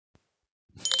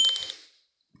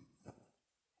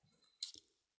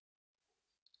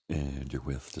And you're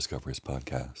with Discovery's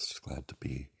podcast. Glad to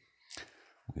be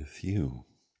with you.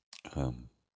 Um,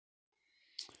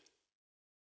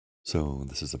 so,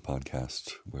 this is a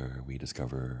podcast where we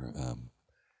discover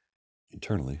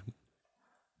internally,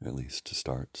 at least to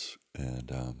start,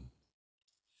 and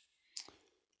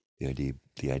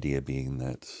the idea being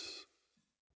that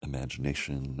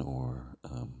imagination or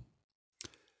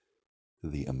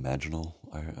the imaginal,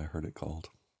 I heard it called.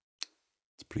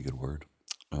 It's a pretty good word.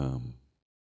 Um,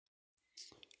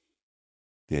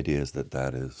 the idea is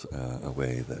that is a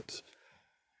way that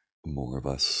more of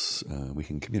us we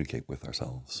can communicate with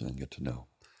ourselves and get to know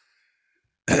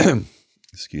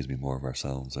excuse me, more of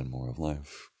ourselves and more of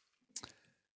life.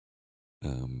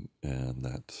 And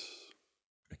that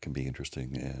it can be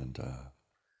interesting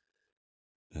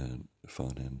and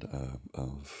fun and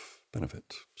of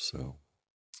benefit. So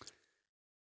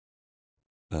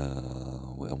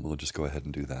we'll just go ahead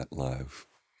and do that live,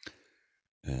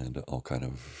 and I'll kind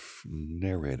of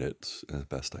narrate it as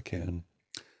best I can,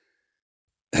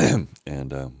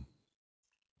 and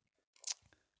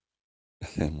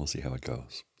and we'll see how it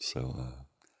goes. So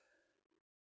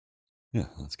yeah,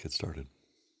 let's get started.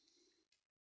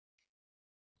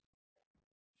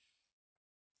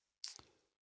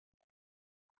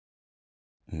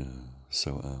 Yeah.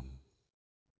 So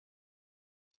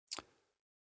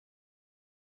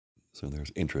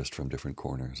there's interest from different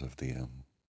corners of the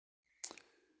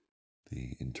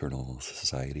internal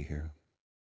society here.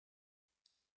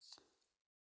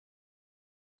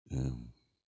 Um,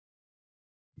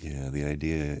 yeah, the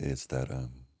idea is that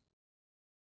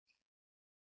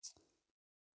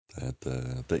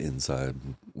the inside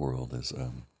world is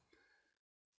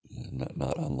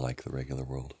not unlike the regular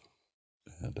world,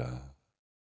 and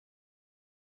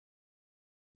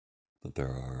that there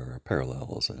are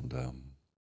parallels, and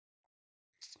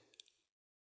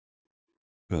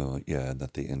well, yeah, and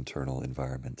that the internal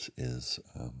environment is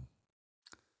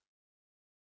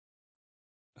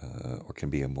or can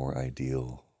be a more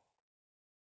ideal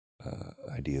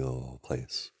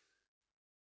place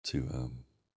to um,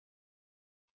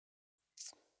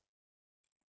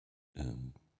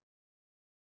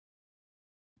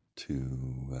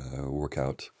 work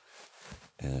out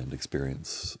and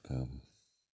experience kind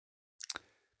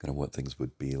of what things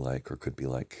would be like or could be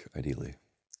like ideally.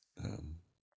 Um,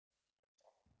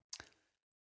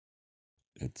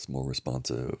 it's more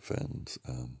responsive, and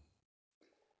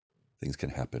things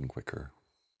can happen quicker.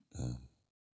 Um,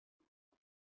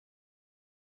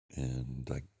 and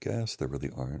I guess there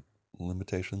really aren't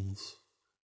limitations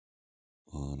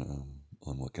on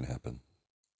what can happen.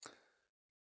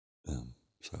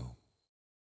 So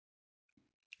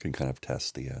can kind of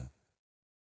test the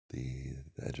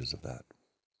edges of that.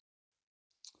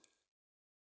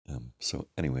 So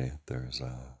anyway, there's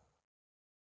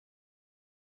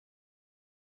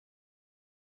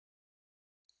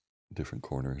different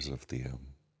corners of the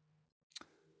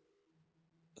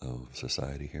of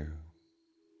society here.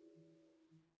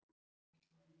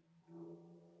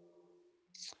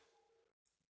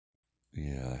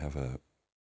 Yeah, I have a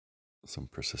some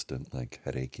persistent like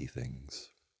headachy things,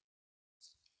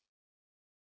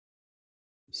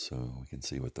 so we can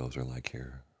see what those are like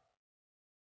here.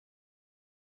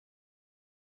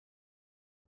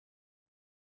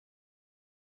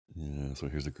 Yeah, so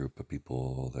here's a group of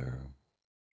people.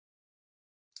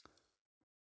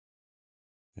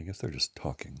 I guess they're just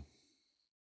talking.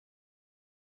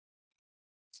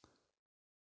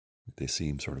 They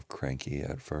seem sort of cranky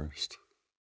at first,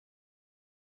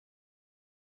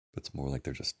 but it's more like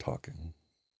they're just talking.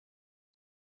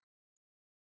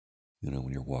 You know,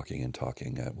 when you're walking and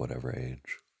talking at whatever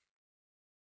age.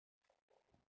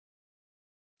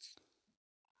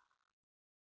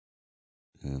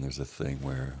 And there's a thing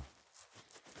where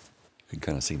you can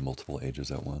kind of see multiple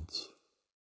ages at once.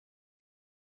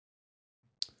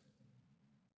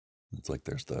 It's like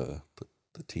there's the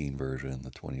teen version, the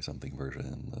 20 something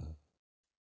version, the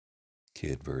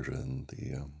kid version,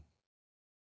 the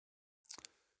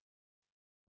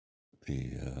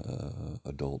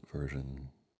adult version,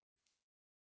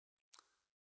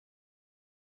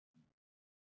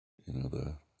 you know,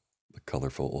 the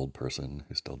colorful old person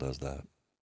who still does that.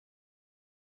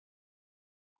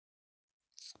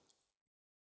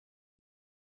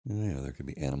 Yeah, there could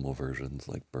be animal versions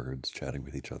like birds chatting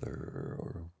with each other,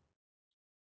 or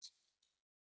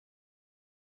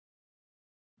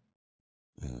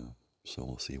yeah. So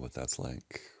we'll see what that's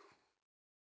like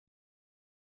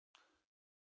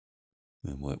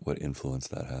and what influence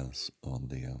that has on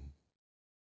the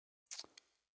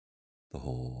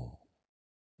whole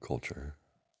culture.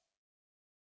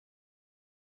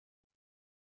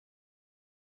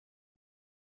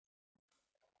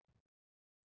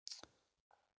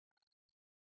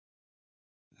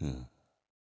 Yeah.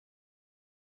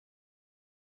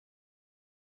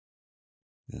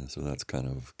 Yeah, so that's kind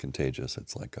of contagious.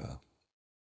 It's like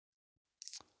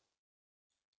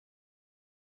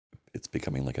it's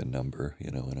becoming like a number,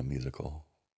 in a musical.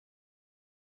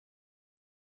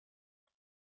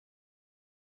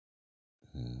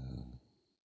 And,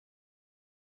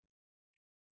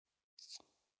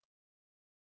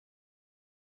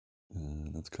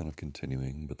 and that's kind of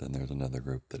continuing, but then there's another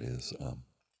group that is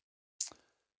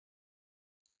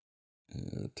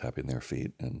tapping their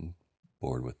feet and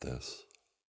bored with this.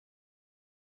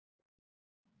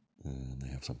 And they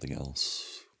have something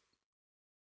else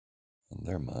on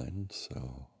their mind,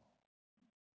 so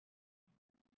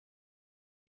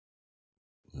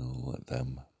we'll let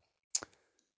them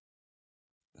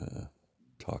uh,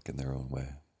 talk in their own way.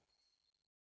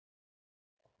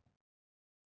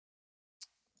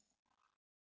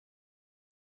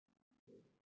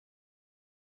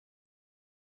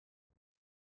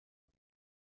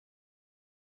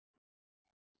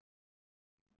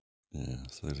 Yeah,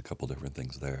 so there's a couple different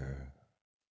things there.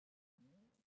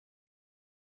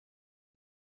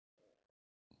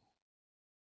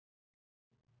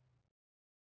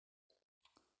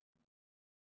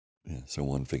 Yeah, so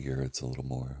one figure, it's a little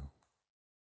more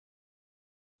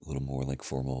like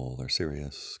formal or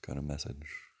serious kind of message.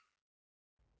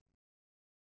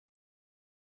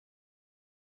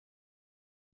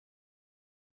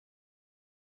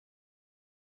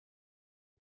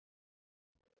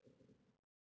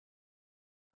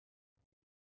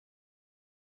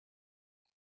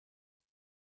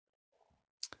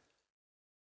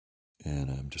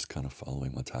 And I'm just kind of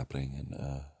following what's happening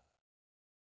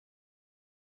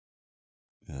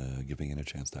and giving it a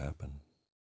chance to happen.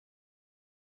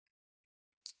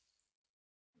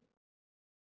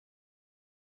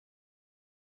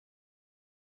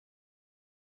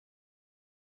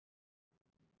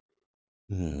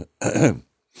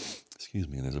 Excuse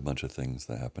me. There's a bunch of things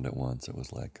that happened at once. It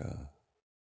was like a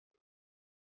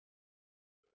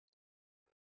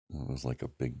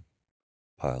big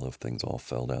pile of things all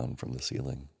fell down from the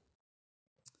ceiling.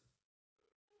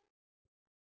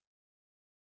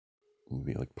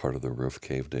 Maybe like part of the roof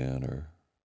caved in, or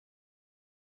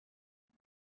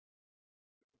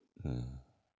uh,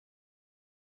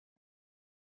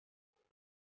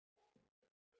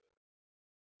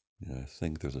 yeah, I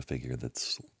think there's a figure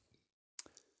that's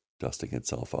dusting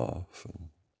itself off. And,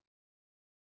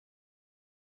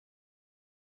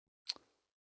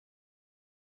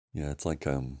 yeah, it's like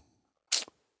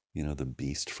the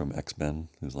Beast from X-Men,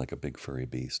 who's like a big furry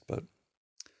beast, but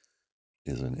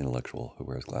is an intellectual who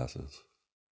wears glasses.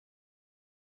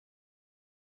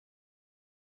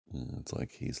 It's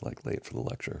like he's like late for the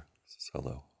lecture.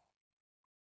 Hello.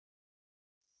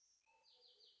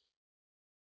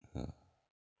 Uh,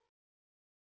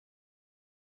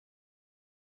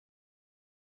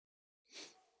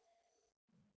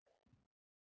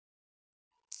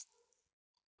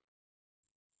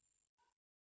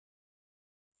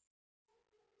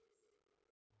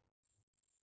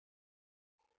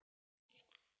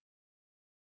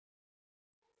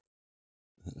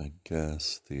 I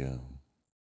guess the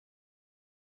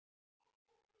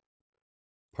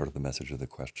part of the message of the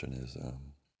question is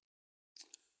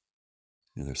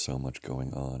there's so much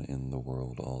going on in the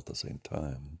world all at the same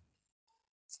time,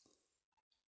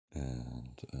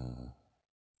 and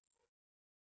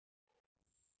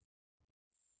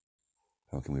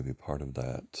how can we be part of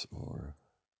that? Or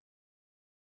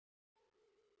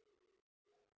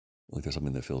like there's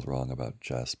something that feels wrong about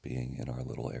just being in our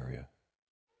little area.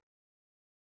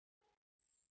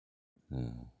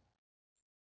 Yeah.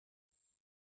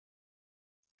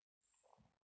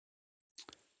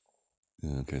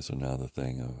 Yeah, okay, so now the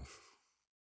thing of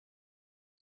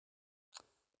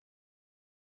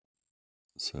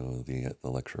so the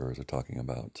lecturers are talking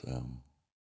about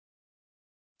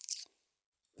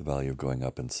the value of going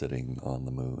up and sitting on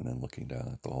the moon and looking down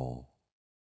at the whole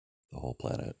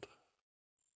planet.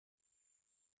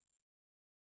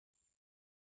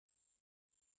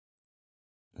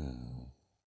 Uh,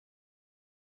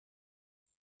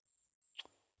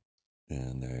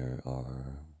 and they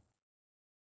are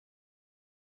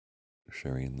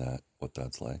sharing that what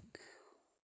that's like.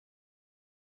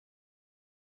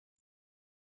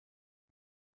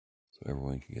 So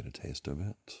everyone can get a taste of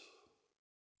it.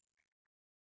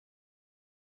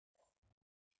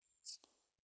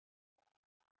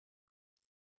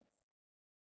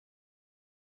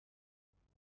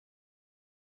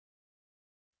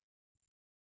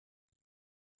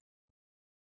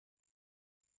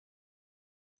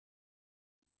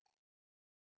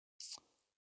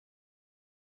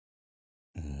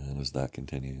 And as that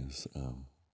continues,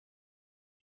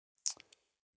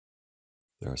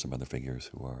 there are some other figures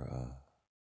who are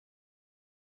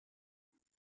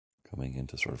coming in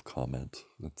to sort of comment.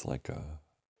 It's like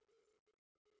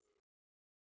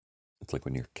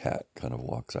when your cat kind of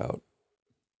walks out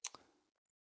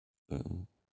um,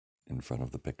 in front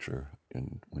of the picture,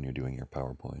 and when you're doing your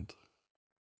PowerPoint.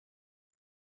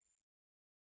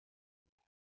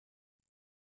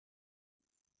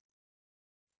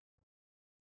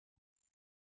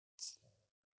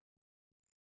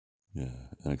 Yeah,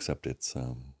 and except it's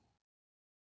the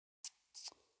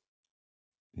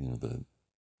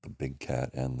big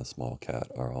cat and the small cat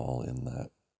are all in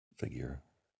that figure.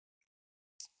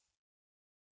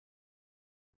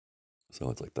 So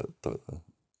it's like the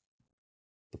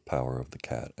power of the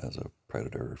cat as a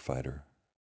predator fighter,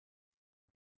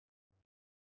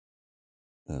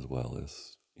 as well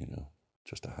as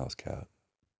just a house cat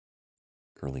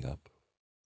curling up.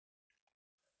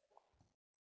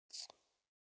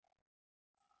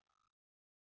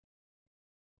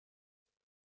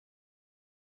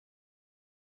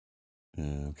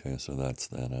 Yeah, okay, so that's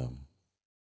then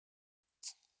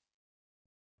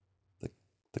the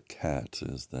the cat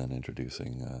is then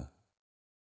introducing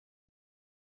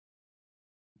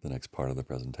the next part of the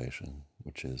presentation,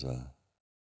 which is that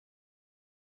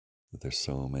there's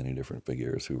so many different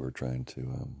figures who are trying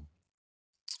to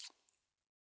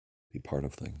be part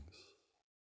of things.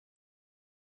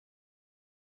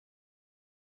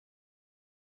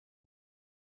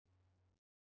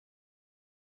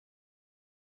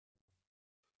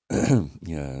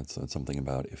 Yeah, it's something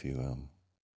about if you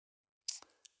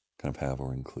kind of have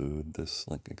or include this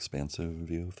like expansive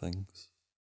view of things.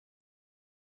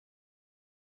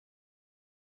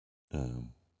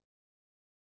 Um,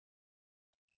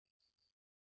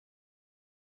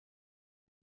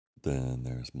 then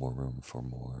there's more room for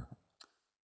more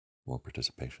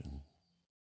participation.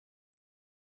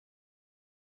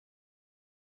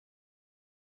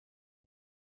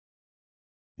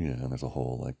 Yeah, and there's a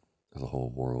whole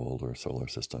world or solar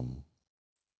system,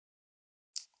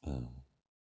 um,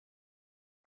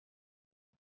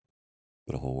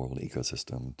 but a whole world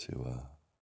ecosystem to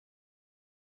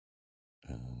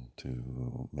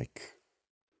make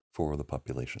for the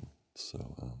population. So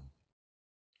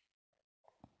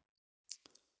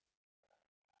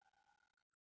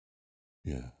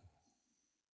yeah,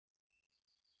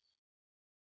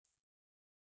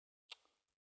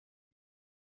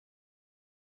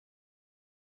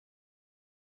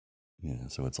 yeah.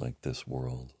 So it's like this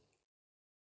world,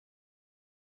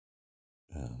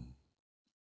 um,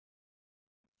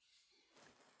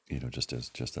 just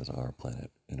as our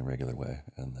planet in a regular way,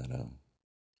 and then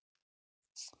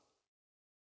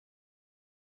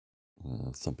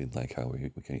something like how we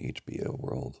can each be a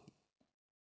world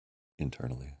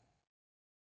internally.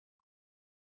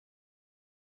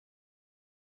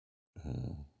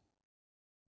 Uh,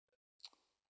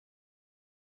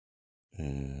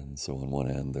 and so on one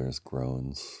end, there's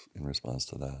groans in response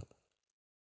to that.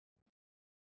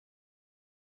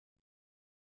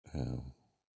 Um,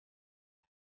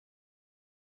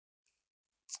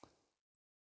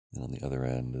 and on the other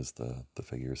end is the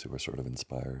figures who are sort of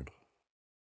inspired.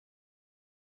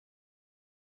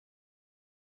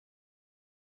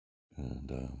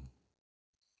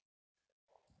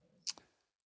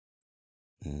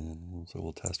 And so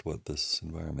we'll test what this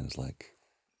environment is like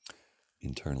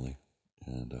internally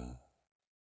and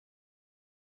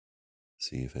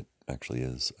see if it actually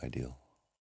is ideal.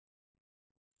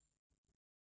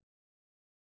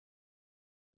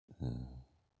 Uh,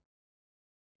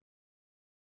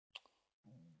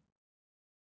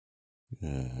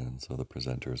 and so the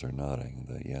presenters are nodding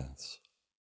that yes.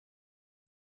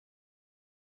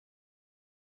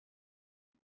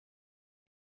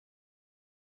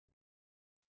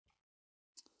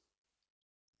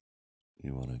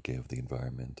 You want to give the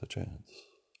environment a chance.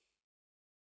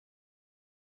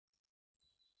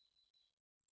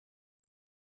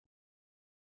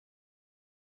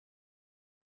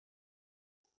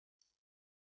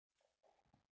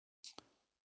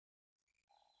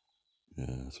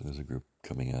 Yeah, so there's a group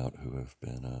coming out who have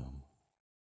been,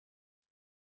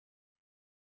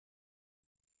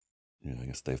 I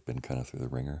guess they've been kind of through the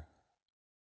ringer.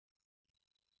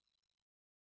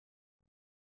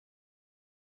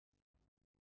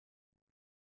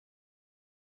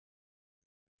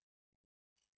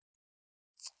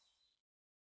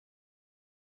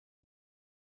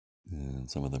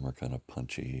 And some of them are kind of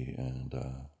punchy, and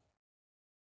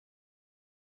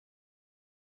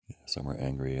some are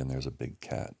angry, and there's a big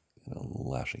cat,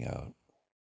 lashing out.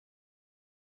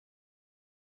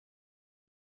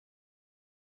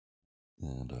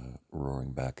 And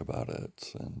roaring back about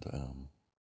it, and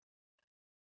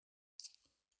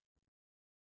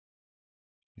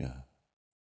Yeah.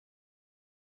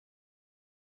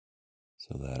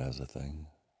 So that as a thing.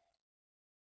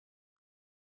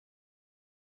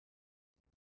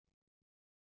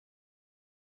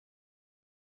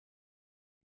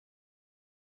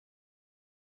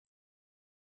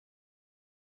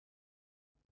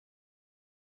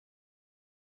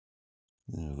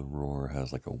 The roar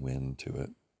has like a wind to it,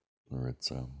 or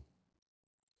it's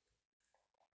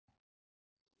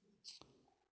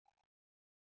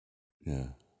yeah,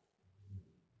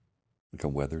 like a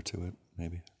weather to it,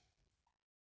 maybe.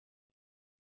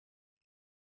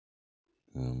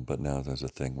 But now there's a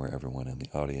thing where everyone in the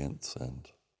audience and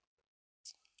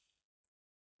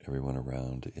everyone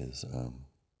around is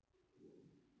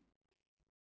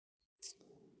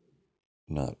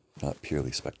not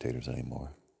purely spectators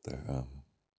anymore. They're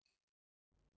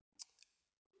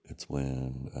it's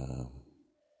when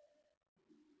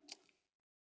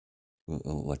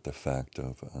like the fact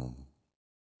of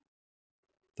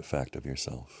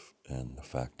yourself and the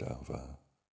fact of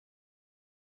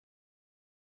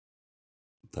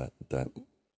that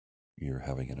you're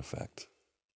having an effect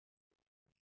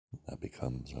that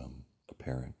becomes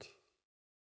apparent.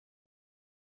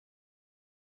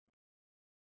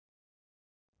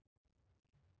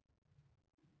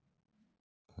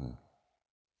 Uh,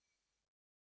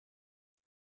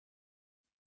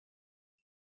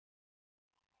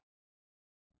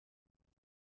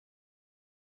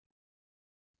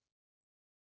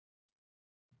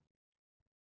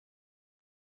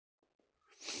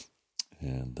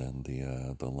 and then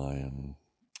the lion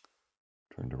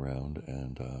turned around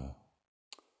and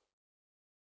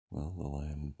well, the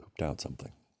lion pooped out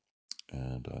something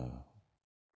and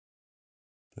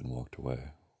then walked away.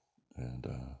 And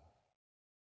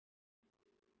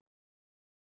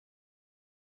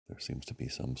there seems to be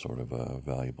some sort of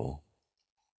valuable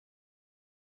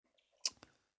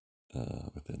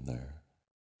within there.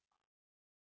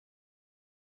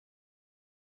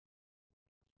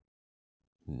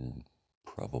 And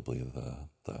probably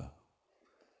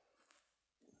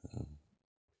um,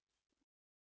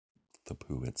 the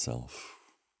poo itself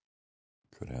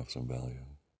could have some value.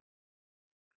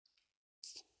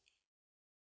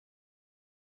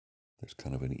 There's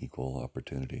kind of an equal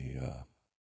opportunity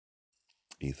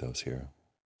ethos here.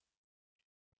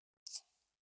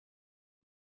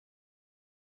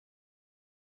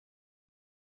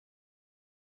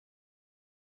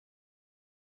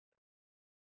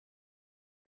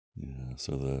 Yeah.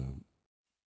 So the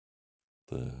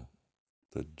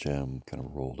the gem kind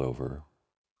of rolled over,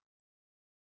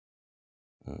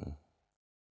 uh,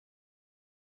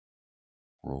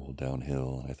 rolled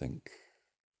downhill, and I think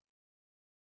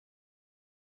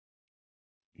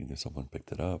either someone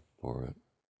picked it up or it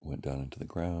went down into the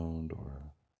ground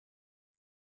or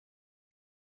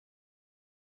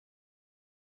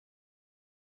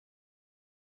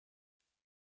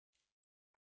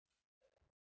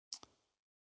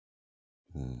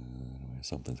anyway,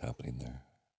 something's happening there.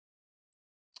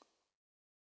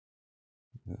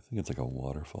 I think it's like a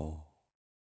waterfall.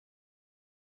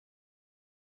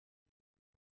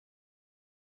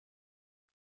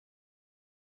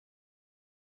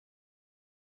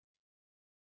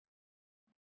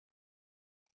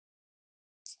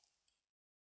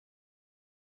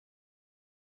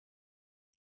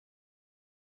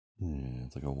 Yeah,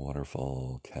 it's like a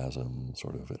waterfall chasm,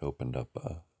 sort of. It opened up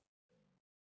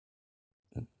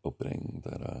an opening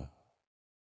that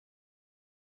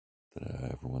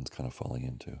everyone's kind of falling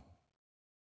into.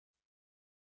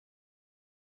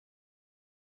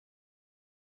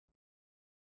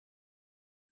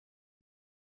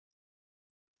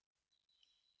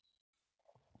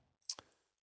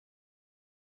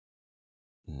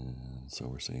 And so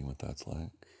we're seeing what that's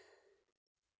like.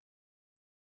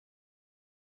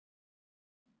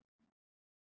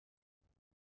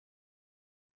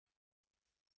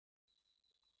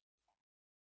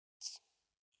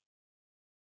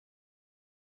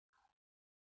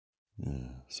 Yeah,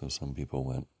 so some people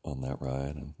went on that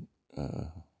ride, and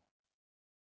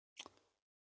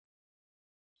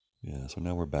yeah, so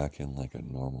now we're back in like a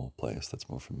normal place that's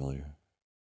more familiar.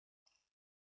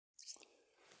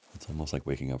 It's almost like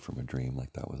waking up from a dream,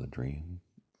 like that was a dream,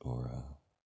 or uh,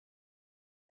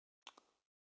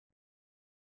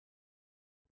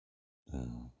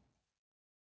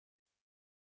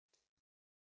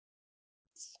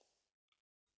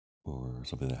 or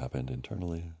something that happened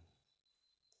internally.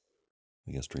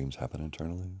 I guess dreams happen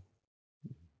internally.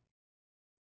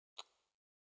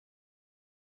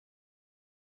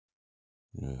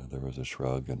 Yeah, there was a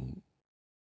shrug, and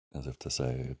as if to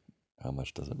say, how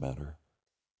much does it matter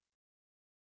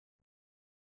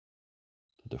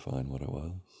to define what it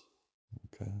was?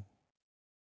 Okay.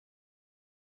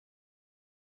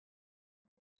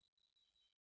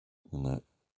 And that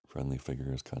friendly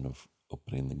figure is kind of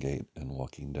opening the gate and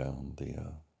walking down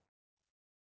the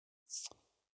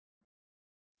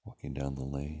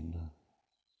lane.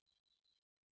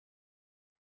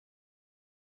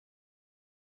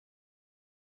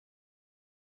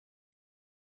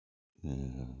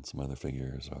 And some other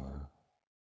figures are,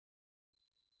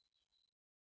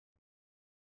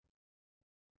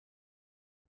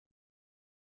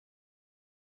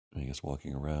 I guess,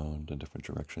 walking around in different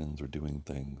directions or doing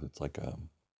things. It's like a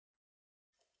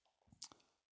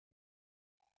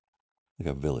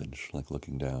village, like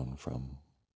looking down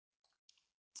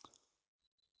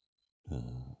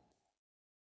uh,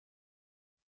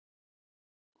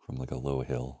 from like a low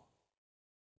hill.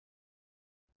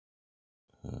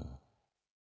 Uh,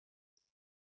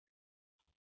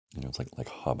 it's like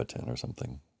Hobbiton or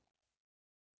something.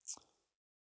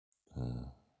 Uh,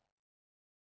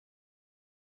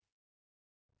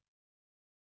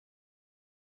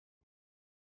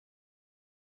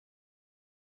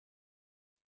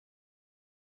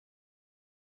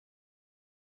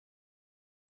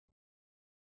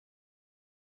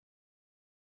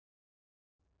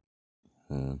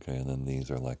 okay, and then these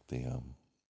are like the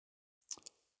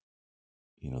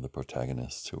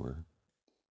protagonists who were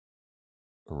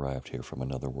arrived here from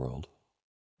another world,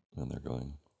 and they're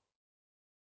going,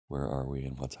 "Where are we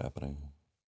and what's happening?"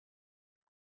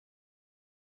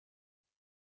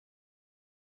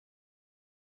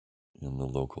 And the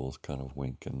locals kind of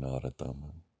wink and nod at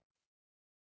them.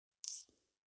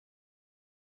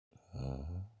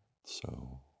 Uh,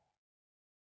 so,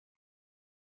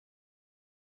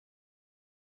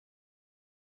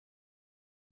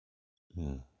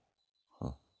 yeah,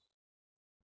 huh,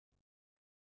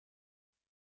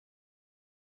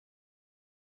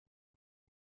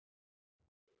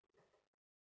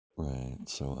 right.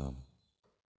 So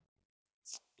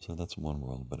that's one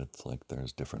world, but it's like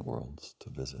there's different worlds to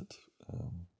visit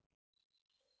um,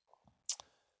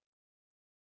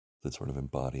 that sort of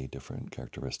embody different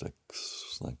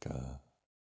characteristics. Like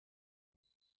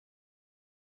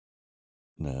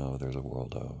now there's a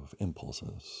world of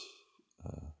impulses,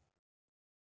 uh,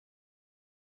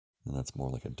 and that's more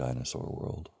like a dinosaur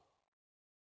world.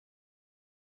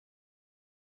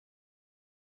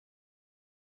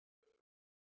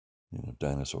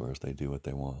 Dinosaurs, they do what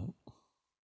they want,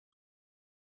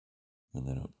 and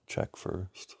they don't check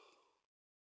first.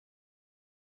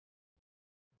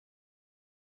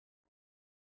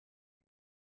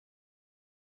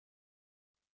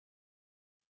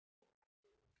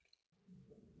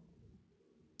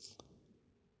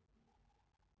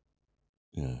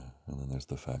 Yeah, and then there's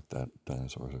the fact that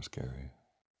dinosaurs are scary.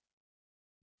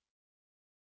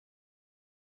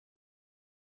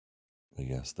 I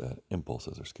guess that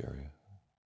impulses are scary.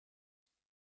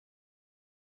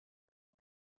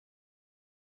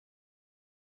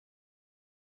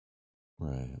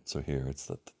 Right. So here it's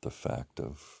that the fact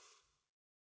of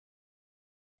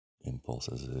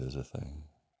impulses is a thing.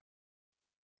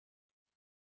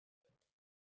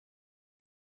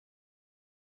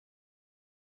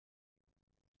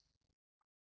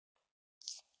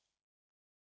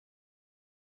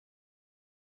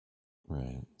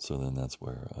 Right. So then that's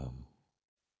where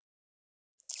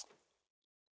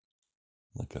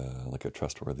like a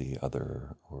trustworthy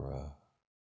other or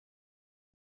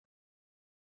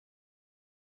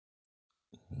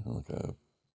like a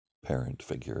parent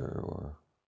figure or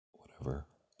whatever,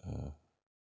 uh,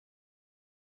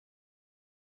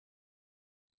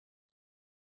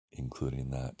 including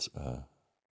that,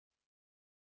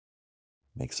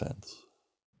 makes sense.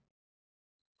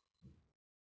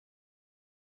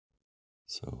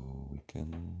 So we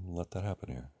can let that happen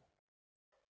here.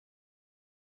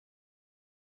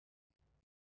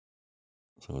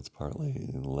 So it's partly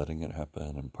letting it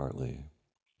happen and partly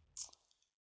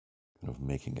kind of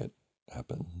making it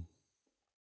happen.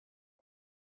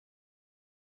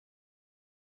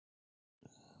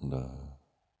 And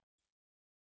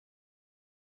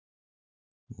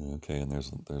okay, and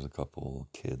there's a couple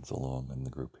kids along in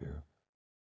the group here,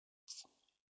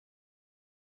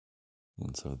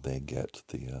 and so they get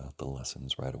the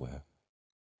lessons right away.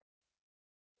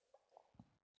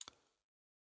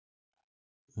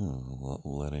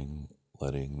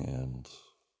 Letting and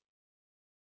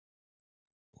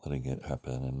letting it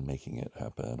happen and making it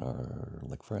happen are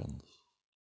like friends.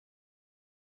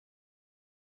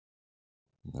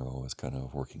 They're always kind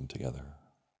of working together,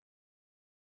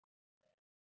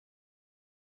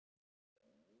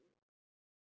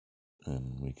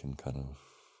 and we can kind of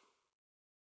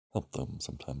help them.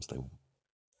 Sometimes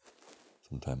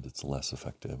it's less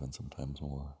effective, and sometimes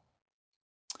more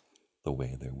the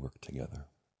way they work together.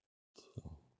 So,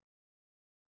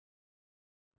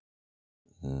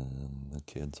 And the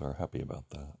kids are happy about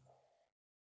that.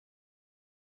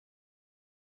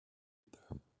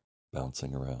 They're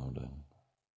bouncing around and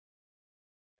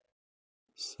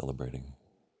celebrating.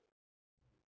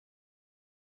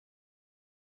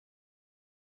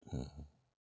 Uh,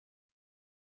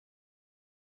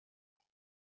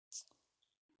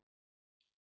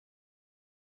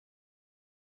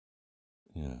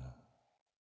 yeah.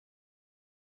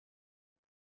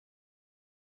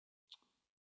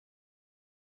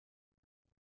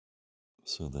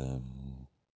 So then,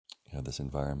 yeah, this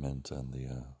environment and the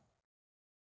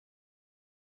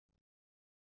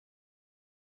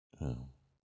um,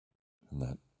 and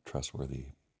that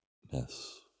trustworthiness.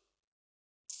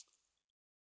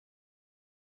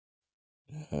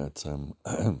 Yeah, it's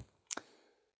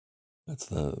that's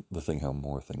the thing. How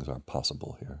more things are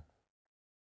possible here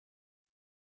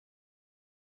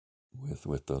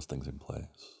with those things in place,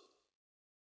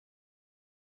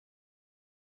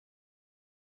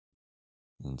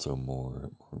 and so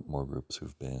more groups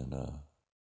who've been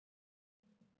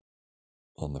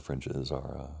on the fringes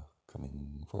are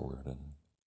coming forward, and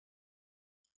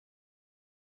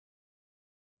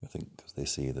I think because they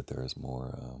see that there is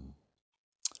more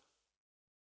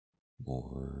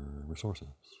resources.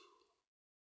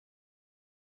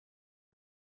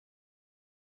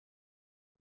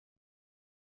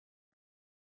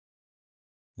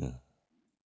 Yeah.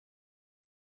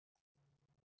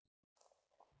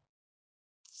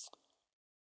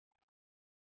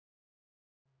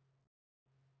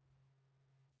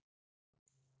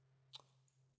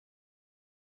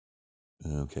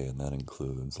 Okay, and that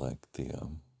includes like the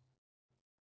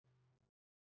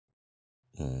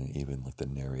even like the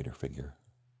narrator figure,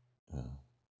 uh,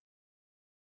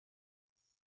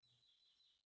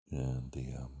 and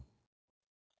the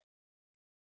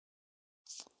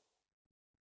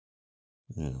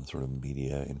sort of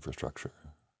media infrastructure,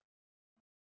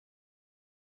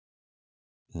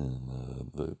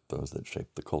 and those that shape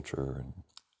the culture and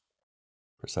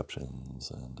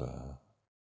perceptions, and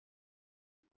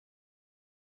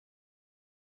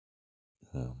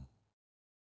um,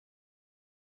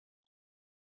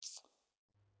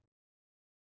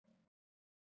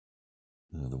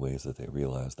 the ways that they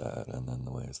realize that, and then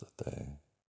the ways that they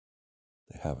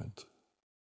haven't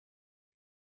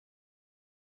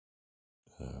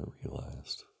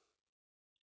realized.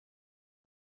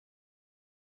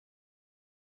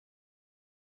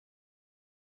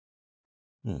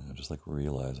 Yeah, just like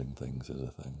realizing things is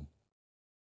a thing.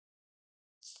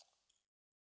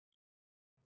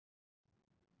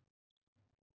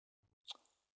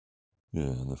 Yeah,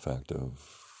 and the fact of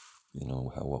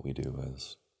how what we do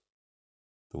is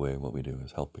the way what we do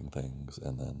is helping things,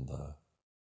 and then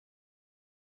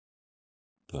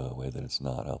the way that it's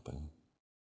not helping,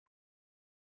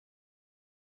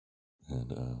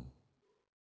 and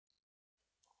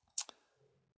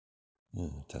yeah,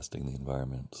 testing the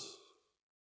environment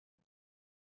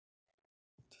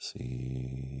to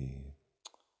see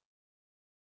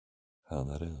how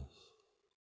that is.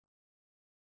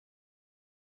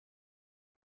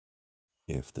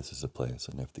 If this is a place,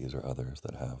 and if these are others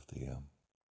that have the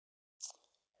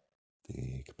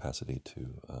capacity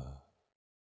to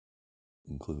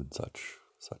include such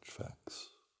facts.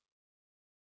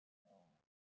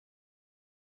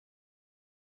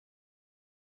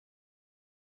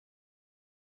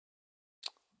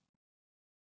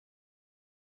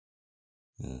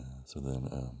 Yeah. So then,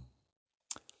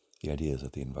 the idea is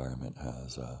that the environment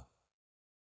has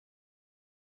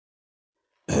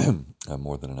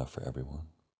more than enough for everyone,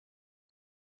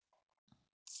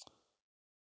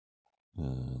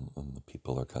 and the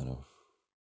people are kind of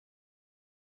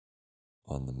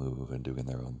on the move and doing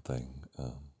their own thing,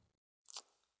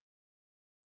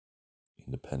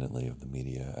 independently of the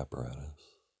media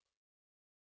apparatus.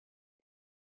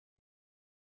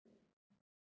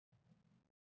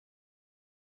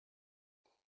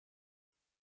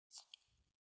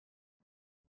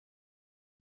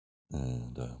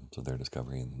 And so they're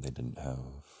discovering they didn't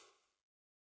have,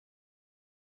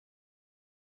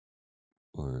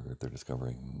 or they're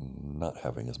discovering not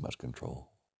having as much control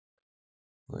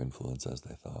or influence as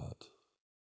they thought.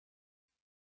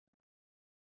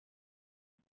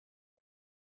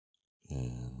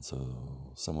 And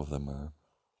so some of them are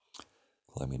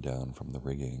climbing down from the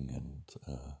rigging and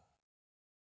I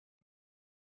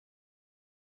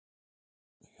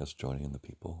guess joining the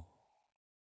people.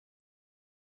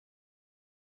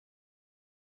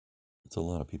 It's a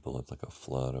lot of people. It's like a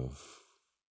flood of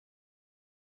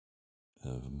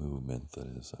movement that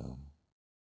is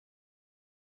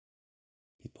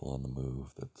people on the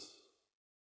move. That's,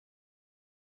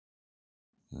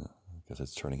 yeah, because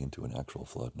it's turning into an actual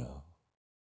flood now.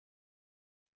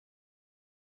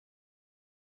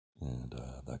 And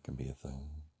that can be a thing.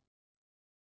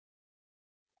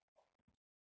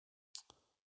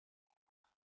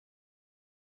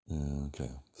 Okay,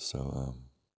 so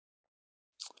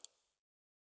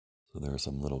there are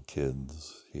some little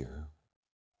kids here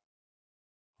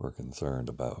who are concerned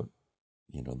about,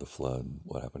 the flood,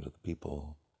 what happened to the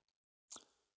people.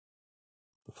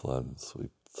 The flood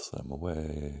sweeps them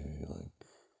away. Like,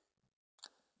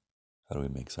 how do we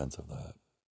make sense of that?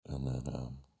 And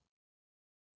then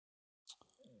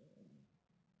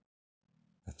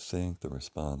I think the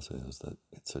response is that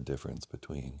it's a difference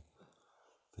between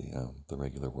the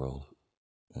regular world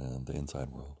and the inside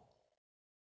world.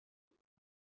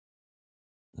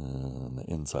 In the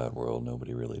inside world,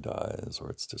 nobody really dies, or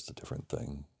it's just a different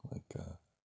thing. Like,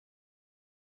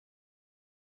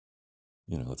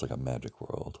 it's like a magic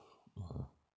world, or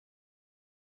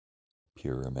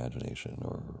pure imagination,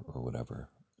 or whatever.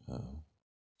 So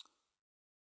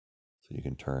you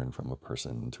can turn from a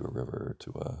person to a river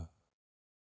to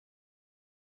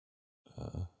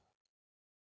uh,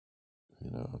 you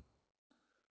know,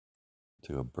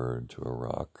 to a bird to a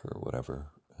rock or whatever,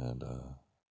 and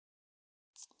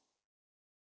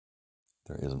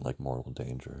there isn't like mortal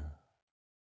danger.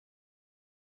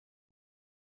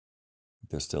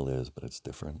 There still is, but it's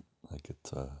different. Like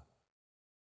it's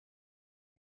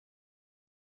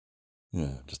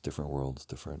yeah, just different worlds,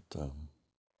 different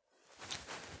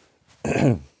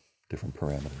different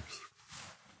parameters.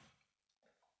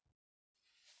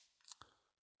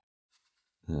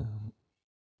 Yeah.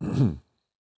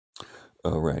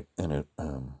 Oh, right, and it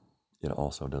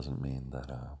also doesn't mean that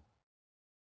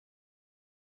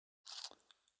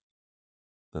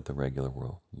the regular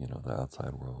world, the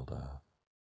outside world,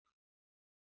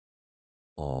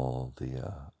 all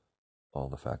the all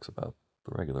the facts about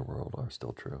the regular world are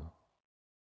still true.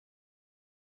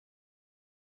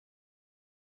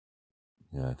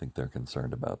 Yeah, I think they're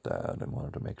concerned about that and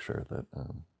wanted to make sure that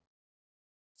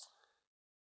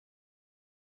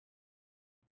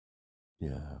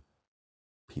yeah,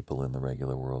 people in the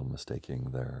regular world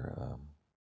mistaking their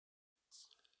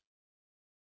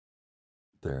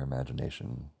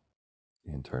imagination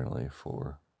internally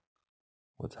for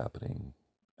what's happening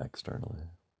externally.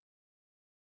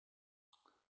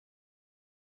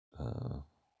 Uh,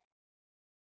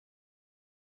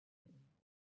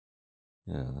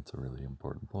 yeah, that's a really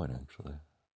important point, actually.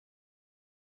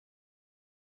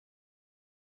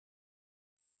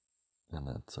 And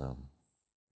that's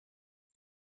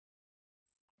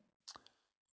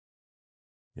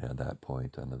yeah, that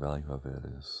point and the value of it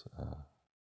is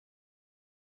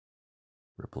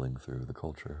rippling through the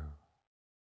culture.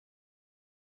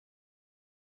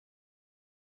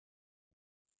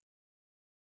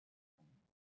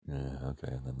 Yeah,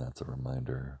 okay, and then that's a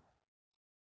reminder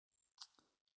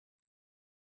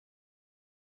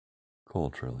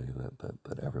culturally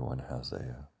that everyone has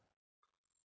an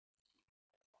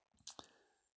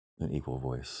equal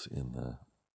voice in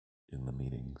the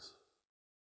meetings,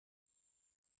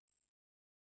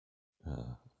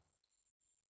 uh,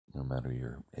 no matter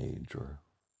your age or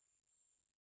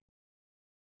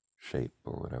shape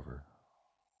or whatever.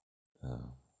 Uh,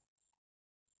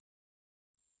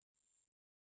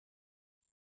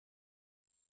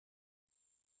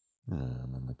 yeah,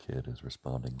 and then the kid is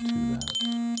responding to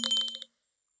that.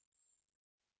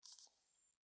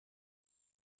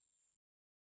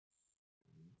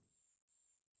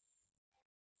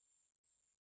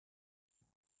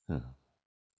 Yeah, I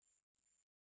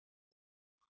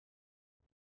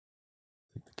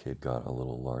think the kid got a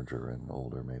little larger and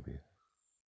older, maybe.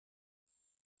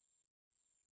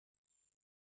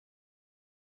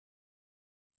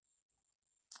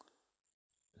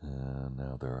 And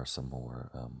now there are some more,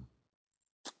 some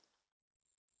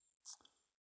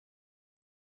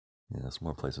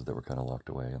more places that were kind of locked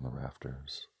away in the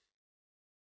rafters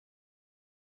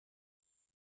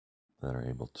that are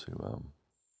able to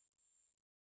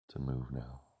move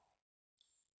now.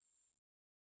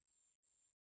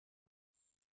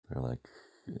 They're like,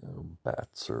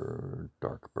 bats or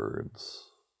dark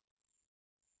birds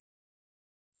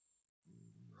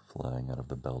flying out of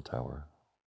the bell tower.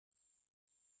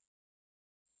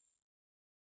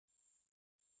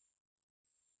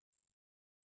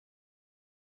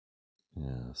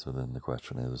 Yeah, so then the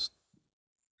question is,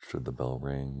 should the bell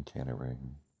ring? Can it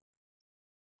ring?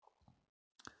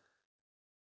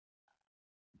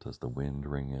 Does the wind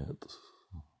ring it?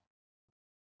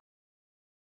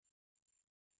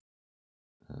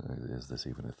 Is this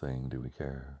even a thing? Do we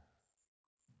care?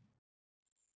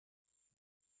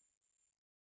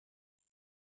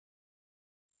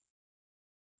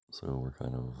 So we're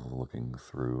kind of looking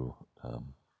through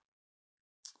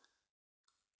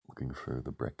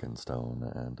the brick and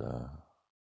stone and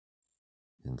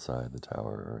inside the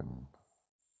tower, and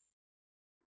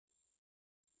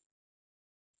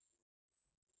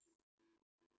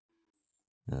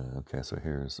okay. So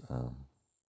here's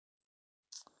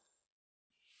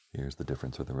the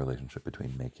difference with the relationship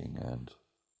between making and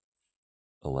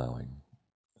allowing,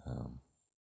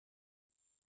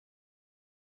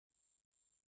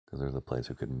 because there's a place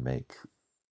who could make,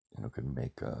 like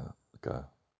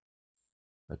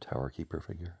a tower keeper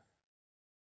figure,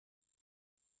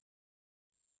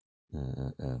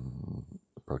 and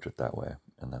approach it that way,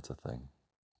 and that's a thing.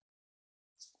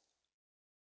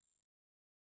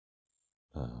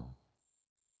 Um,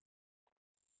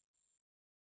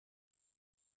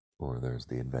 or there's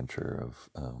the adventure of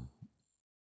kind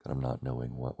of not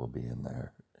knowing what will be in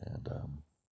there, and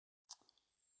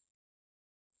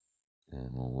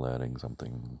letting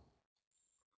something,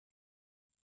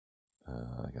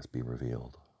 I guess, be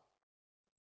revealed.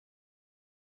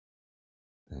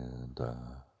 And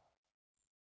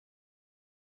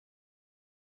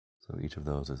so each of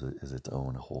those is its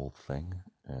own whole thing,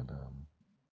 and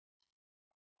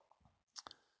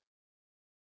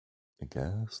I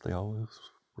guess they always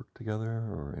work together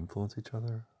or influence each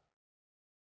other,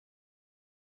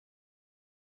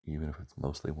 even if it's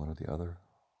mostly one or the other.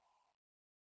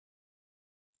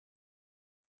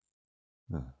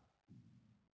 Yeah,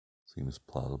 seems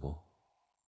plausible.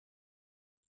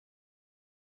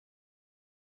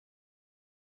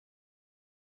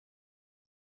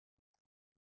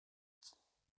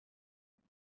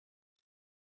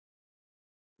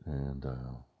 And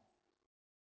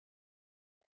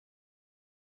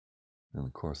in the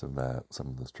course of that, some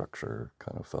of the structure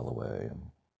kind of fell away,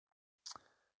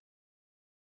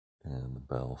 and the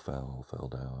bell fell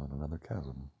down another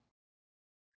chasm.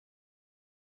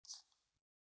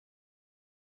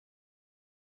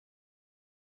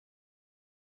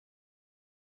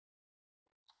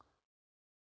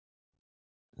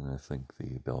 And I think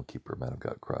the bellkeeper might have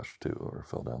got crushed too, or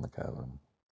fell down the chasm.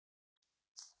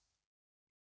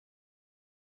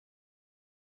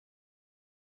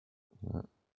 Uh,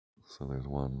 So there's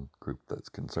one group that's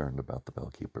concerned about the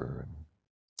bellkeeper, and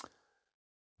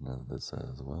another that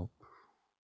says, well,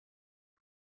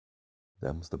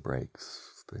 them's the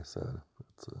breaks, they said.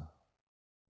 It's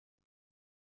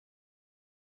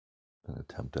an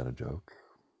attempt at a joke.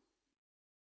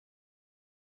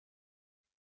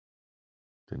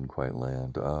 Didn't quite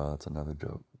land. It's another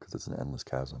joke, because it's an endless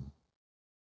chasm.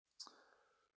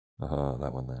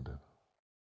 That one landed.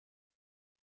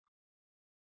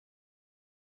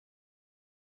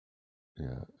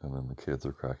 Yeah, and then the kids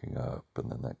are cracking up, and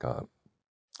then that got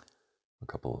a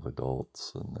couple of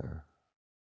adults, and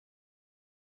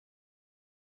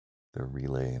they're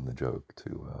relaying the joke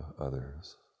to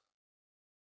others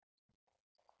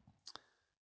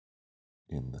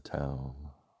in the town,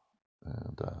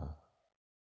 and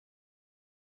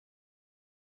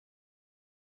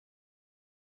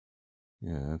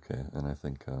yeah, okay. And I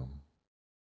think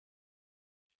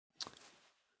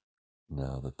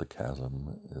now that the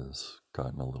chasm has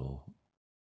gotten a little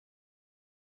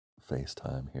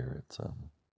FaceTime here,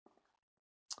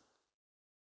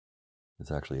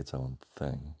 it's actually its own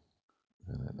thing,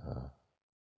 and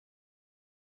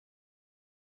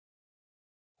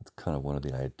it's kind of one of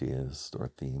the ideas or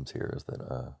themes here is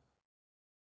that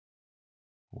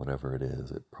whatever it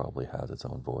is, it probably has its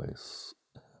own voice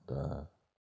and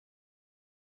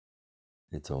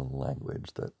its own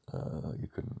language that you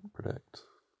couldn't predict,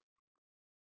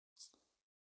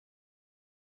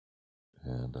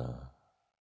 and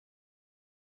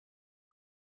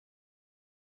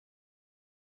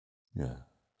yeah.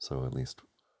 So at least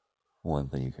one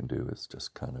thing you can do is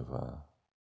just kind of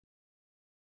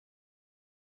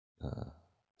uh,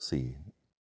 see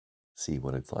see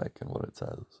what it's like and what it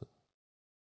says.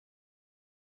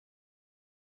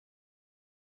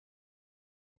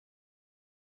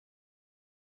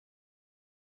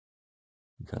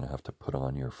 You kind of have to put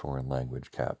on your foreign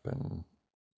language cap and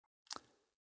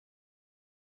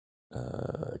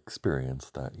experience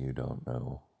that you don't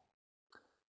know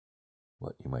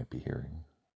what you might be hearing,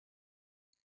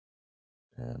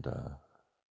 and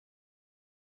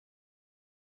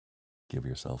give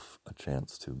yourself a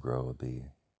chance to to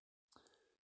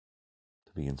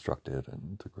be instructed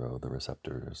and to grow the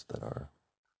receptors that are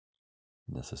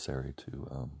necessary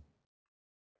to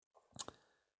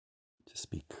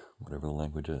speak whatever the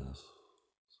language is.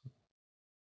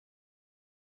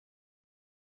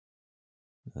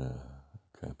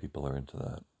 Okay, people are into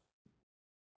that.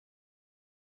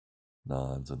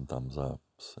 Nods and thumbs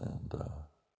ups, and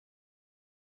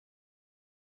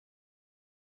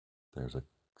there's a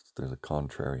there's a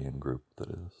contrarian group that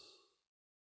is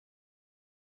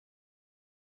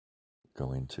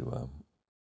going to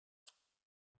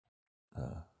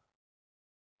uh,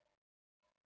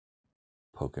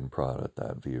 poke and prod at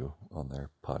that view on their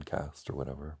podcast or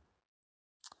whatever,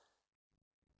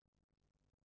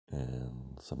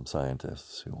 and some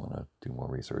scientists who want to do more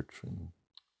research and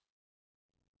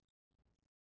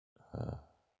uh,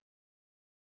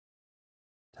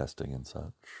 testing and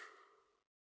such.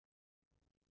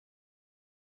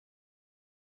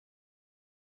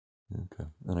 Okay,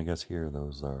 and I guess here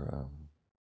those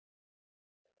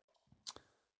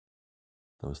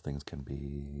things can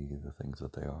be the things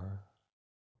that they are,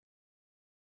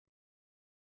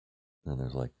 and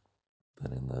there's like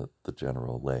then in the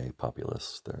general lay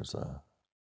populace, there's a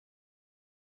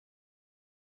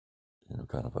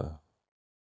kind of a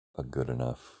good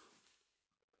enough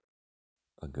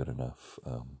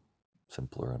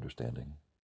simpler understanding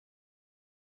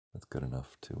that's good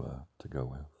enough to go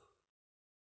with.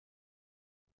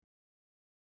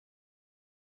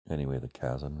 Anyway, the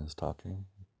chasm is talking,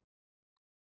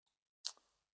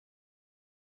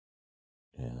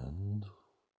 and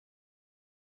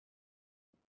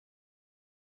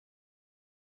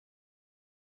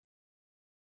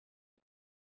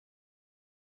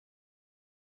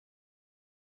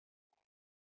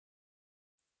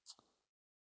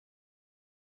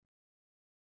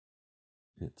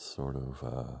it's sort of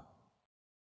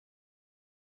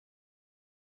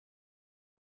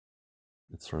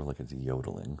like it's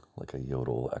yodeling, like a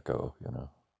yodel echo.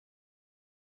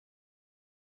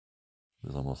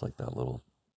 There's almost like that little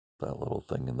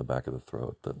thing in the back of the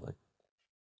throat that like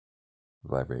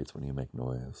vibrates when you make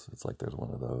noise. It's like there's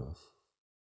one of those.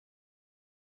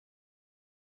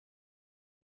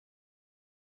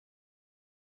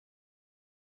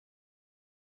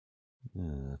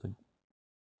 Yeah, I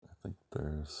think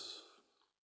there's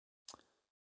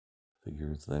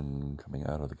figures then coming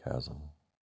out of the chasm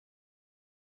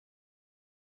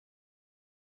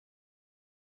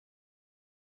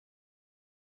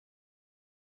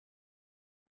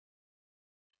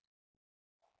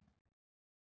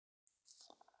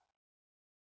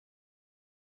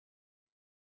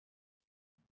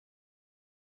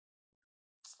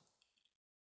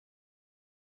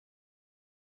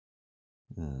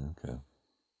Yeah, okay.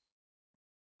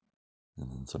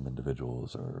 And then some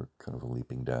individuals are kind of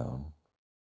leaping down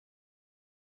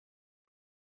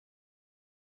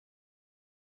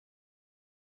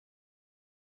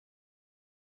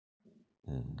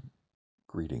and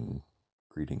greeting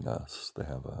us. They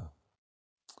have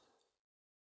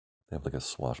like a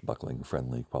swashbuckling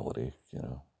friendly quality,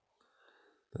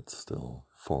 that's still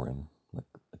foreign, like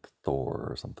Thor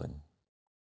or something.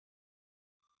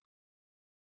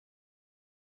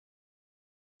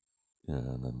 Yeah,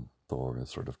 and then Thor is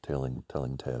sort of telling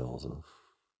tales of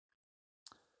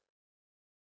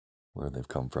where they've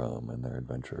come from and their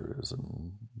adventures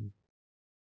and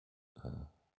uh,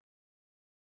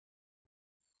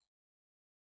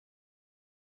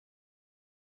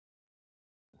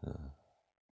 uh,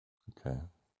 okay.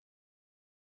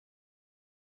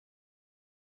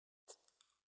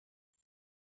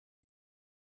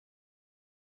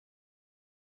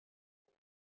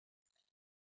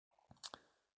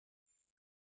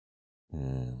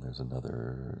 And there's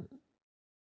another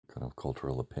kind of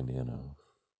cultural opinion of,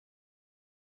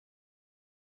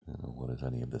 what is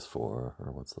any of this for,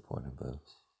 or what's the point of this?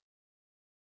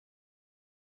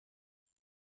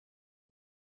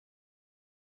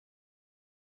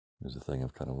 There's a thing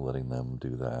of kind of letting them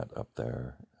do that up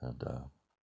there and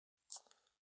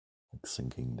like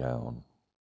sinking down.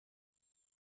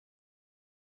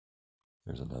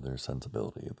 There's another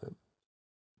sensibility that,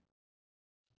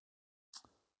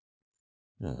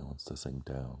 yeah, wants to sink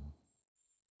down.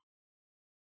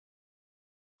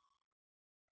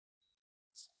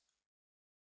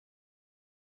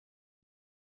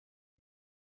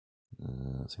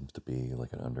 It seems to be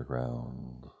like an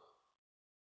underground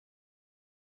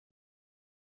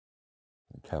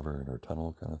cavern or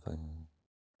tunnel kind of thing.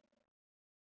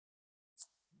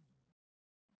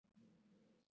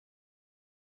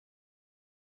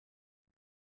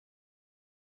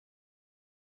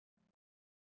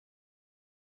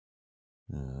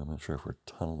 Yeah, I'm not sure if we're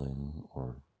tunneling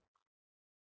or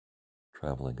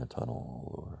traveling a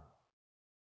tunnel or.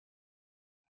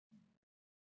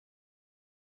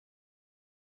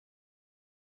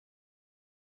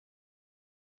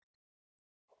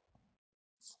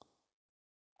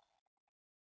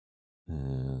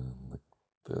 And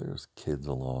there's kids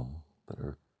along that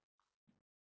are,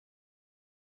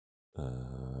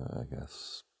 I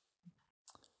guess, I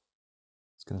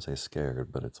was gonna say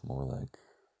scared, but it's more like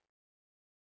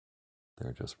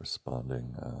they're just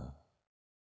responding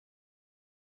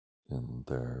in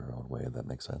their own way that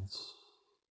makes sense.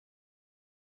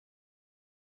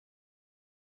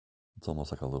 It's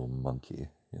almost like a little monkey,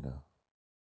 you know,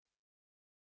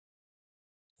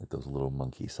 like those little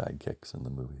monkey sidekicks in the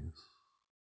movies.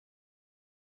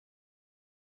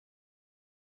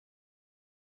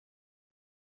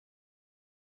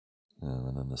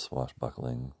 And then the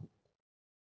swashbuckling,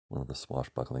 one of the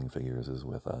swashbuckling figures is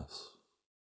with us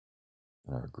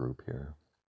in our group here,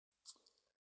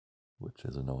 which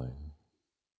is annoying.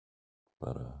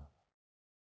 But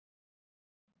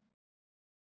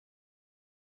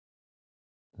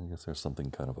I guess there's something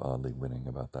kind of oddly winning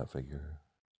about that figure.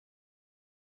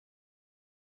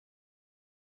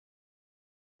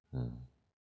 Hmm.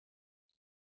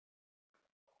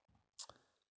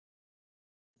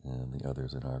 And the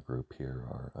others in our group here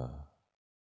are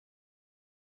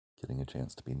getting a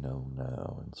chance to be known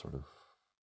now and sort of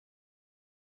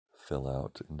fill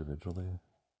out individually.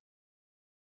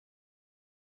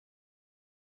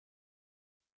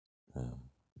 Um,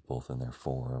 Both in their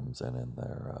forms and in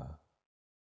their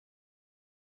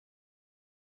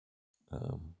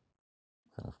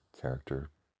kind of character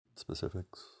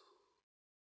specifics.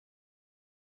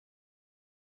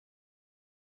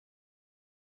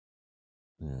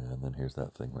 Yeah, and then here's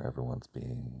that thing where everyone's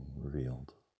being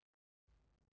revealed.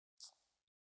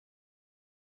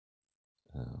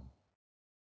 Um,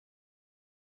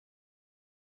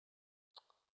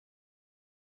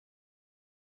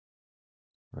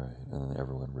 right, and then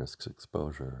everyone risks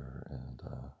exposure, and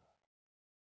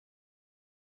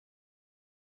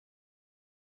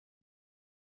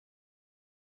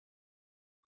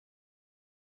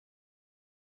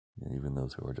even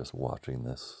those who are just watching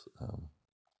this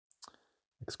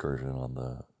excursion on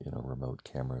the remote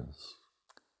cameras,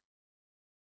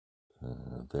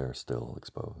 they're still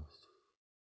exposed,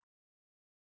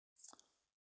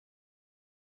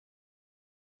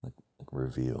 like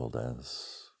revealed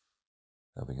as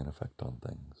having an effect on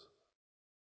things.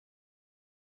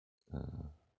 Uh,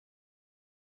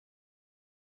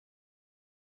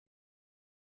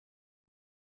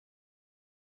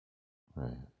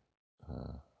 right.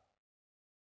 Uh,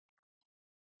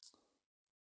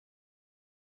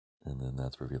 and then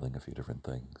that's revealing a few different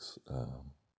things.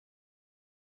 Like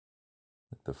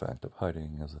the fact of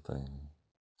hiding as a thing,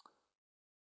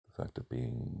 the fact of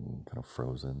being kind of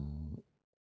frozen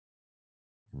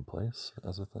in place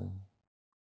as a thing.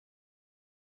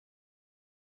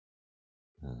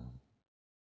 Um,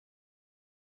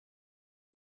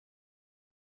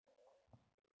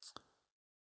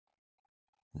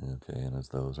 okay, and as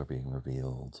those are being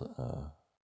revealed,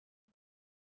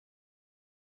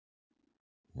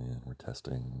 and we're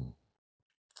testing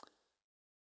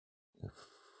if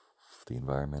the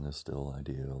environment is still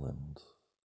ideal and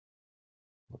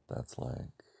what that's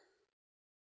like.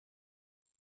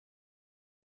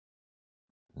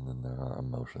 And then there are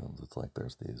emotions. It's like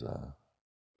there's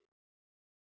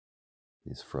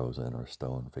these frozen or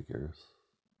stone figures.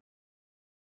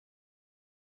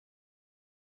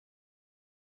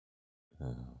 Uh,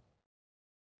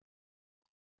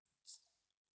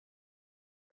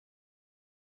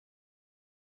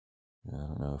 yeah, I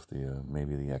don't know if the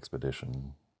maybe the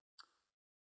expedition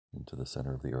into the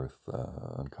center of the earth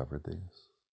uncovered these.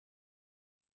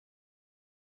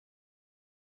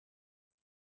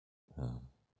 Um,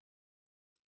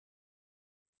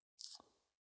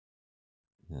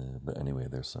 yeah, but anyway,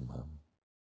 there's some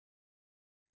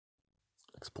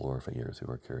explorer figures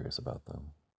who are curious about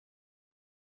them.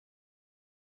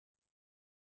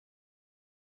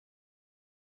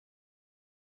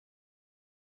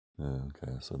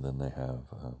 Okay, so then they have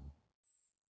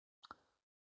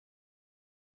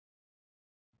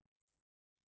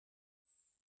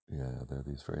yeah, they're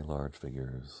these very large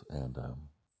figures, and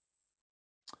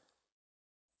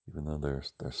even though they're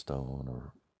stone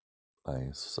or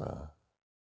ice,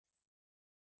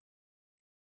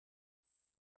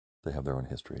 they have their own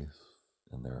histories,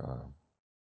 and there are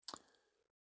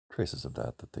traces of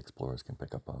that the explorers can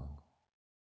pick up on.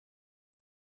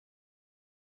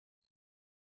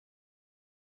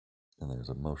 And there's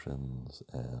emotions,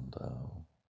 and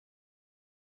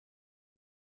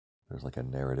there's like a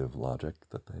narrative logic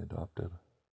that they adopted,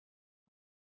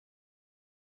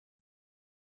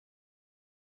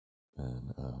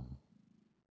 and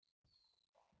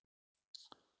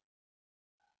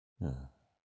yeah,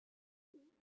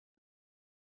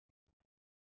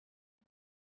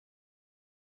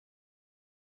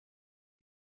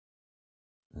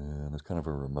 and there's kind of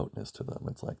a remoteness to them.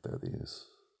 It's like they're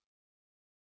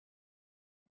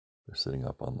sitting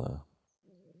up on the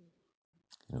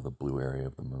the blue area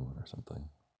of the moon or something.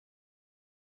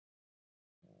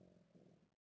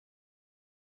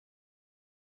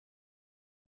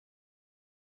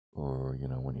 or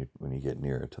when you get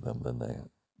nearer to them, then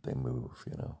they move,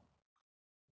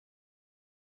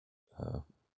 uh,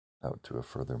 out to a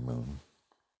further moon.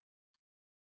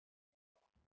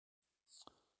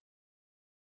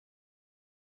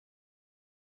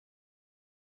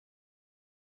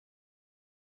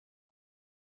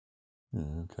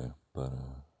 Yeah, okay, but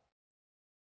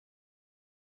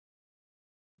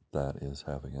that is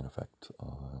having an effect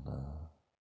on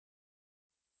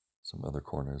some other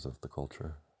corners of the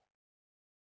culture.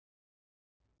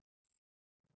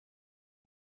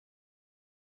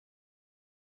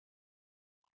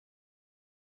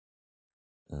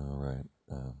 All right.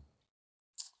 And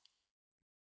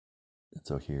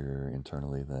so here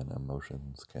internally, then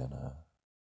emotions can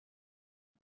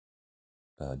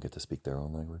get to speak their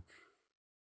own language,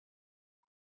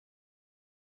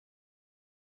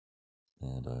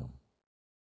 and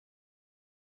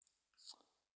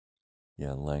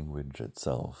yeah, language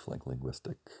itself, like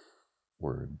linguistic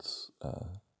words,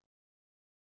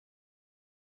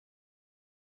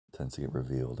 tends to get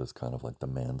revealed as kind of like the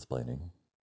mansplaining.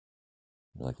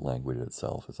 Like language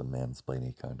itself is a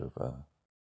mansplaining kind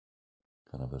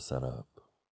of a setup,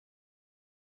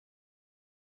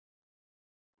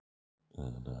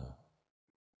 and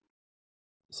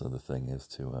so the thing is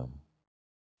to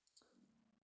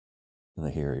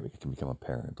and here it can become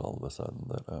apparent all of a sudden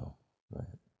that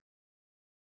right,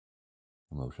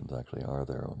 emotions actually are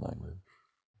their own language.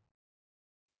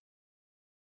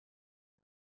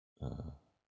 Uh,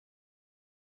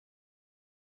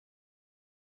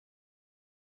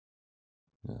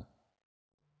 yeah.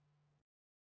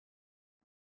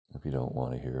 If you don't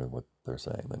want to hear what they're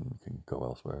saying, then you can go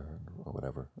elsewhere or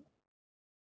whatever.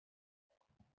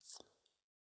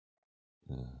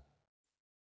 Yeah,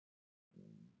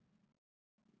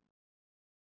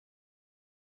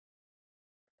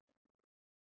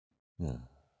 yeah.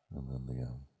 And then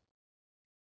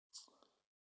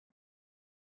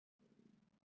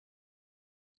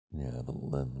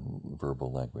the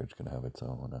verbal language can have its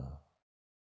own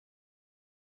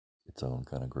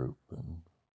kind of group, and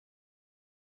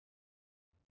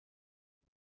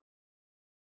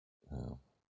uh,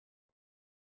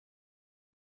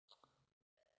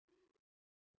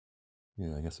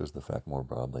 yeah, I guess there's the fact more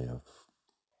broadly of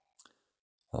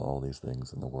how all these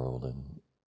things in the world and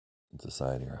in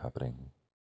society are happening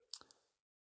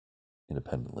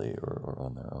independently or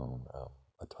on their own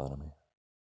autonomy,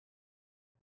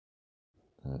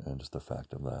 and just the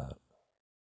fact of that.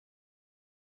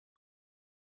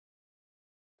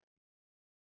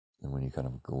 And when you kind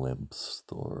of glimpse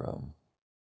or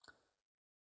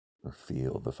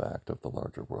feel the fact of the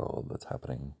larger world that's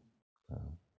happening, uh,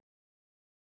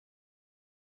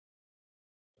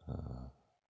 uh,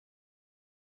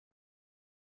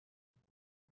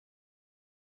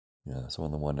 yeah. So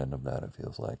on the one end of that, it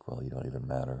feels like, well, you don't even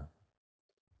matter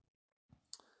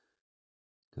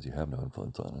because you have no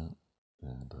influence on it,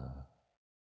 and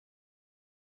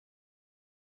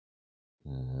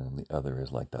the other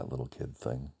is like that little kid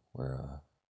thing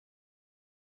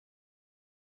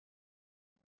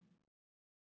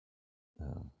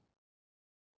um,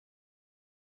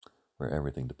 where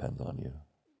everything depends on you,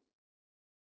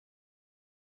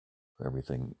 where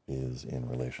everything is in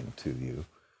relation to you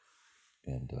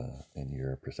and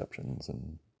your perceptions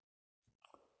and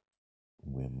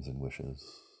whims and wishes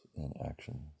and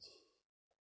actions.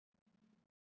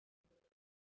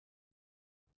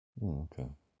 Okay.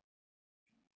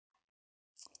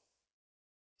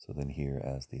 So then here,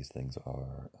 as these things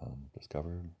are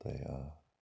discovered, they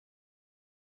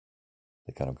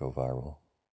kind of go viral,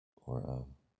 or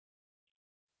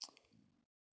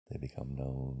they become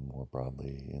known more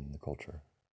broadly in the culture,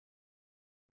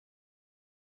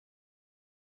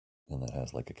 and that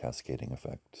has like a cascading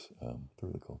effect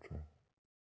through the culture.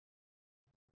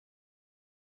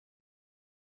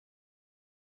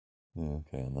 Yeah,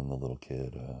 okay, and then the little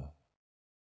kid,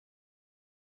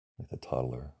 like the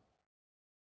toddler,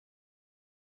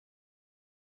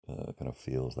 kind of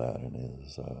feels that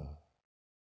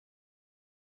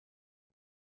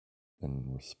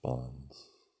and responds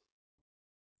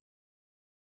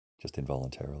just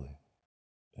involuntarily,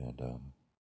 and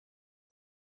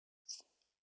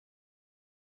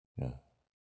yeah,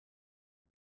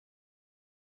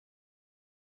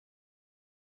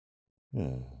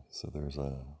 yeah. So there's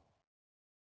a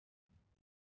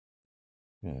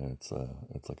yeah, it's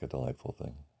like a delightful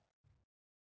thing.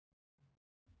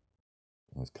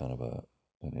 It's kind of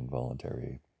an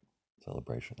involuntary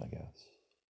celebration, I guess.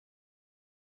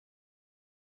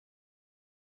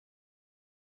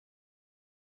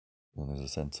 And there's a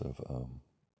sense of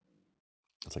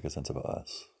it's like a sense of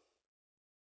us.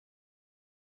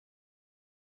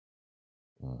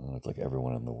 It's like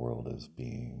everyone in the world is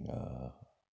being,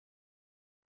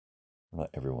 not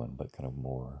everyone, but kind of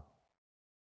more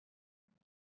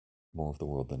of the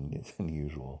world than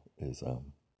usual is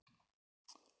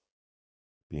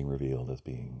being revealed as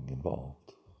being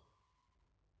involved.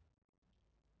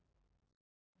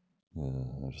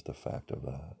 Just the fact of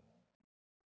that.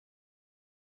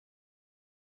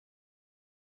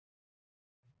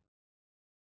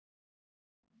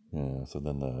 Yeah. So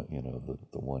then the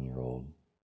 1 year old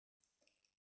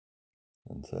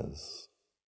and says,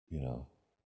 you know,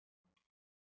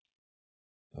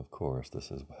 of course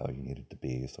this is how you need it to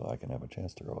be, so I can have a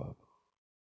chance to grow up.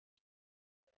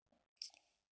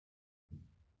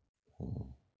 Mm,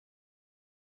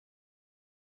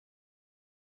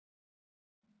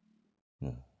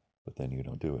 yeah. But then you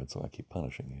don't do it, so I keep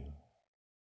punishing you,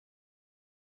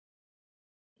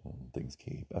 and things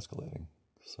keep escalating.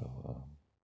 So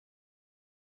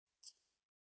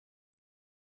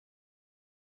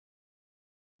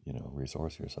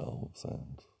resource yourselves,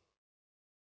 and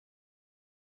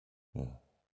yeah,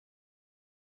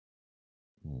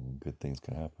 good things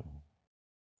can happen.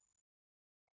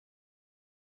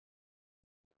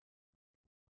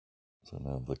 So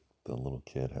now the little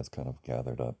kid has kind of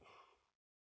gathered up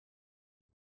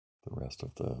the rest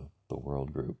of the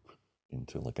world group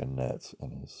into like a net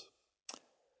and is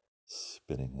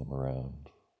spinning them around.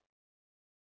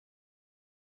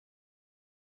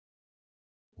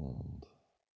 And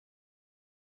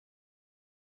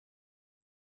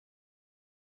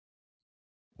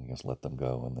I guess let them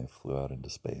go, and they flew out into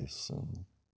space, and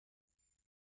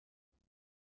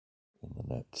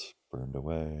the net burned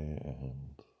away,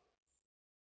 and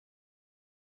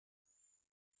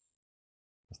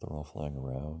as they're all flying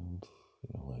around,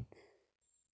 like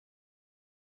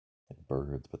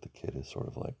birds, but the kid is sort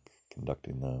of like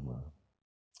conducting them or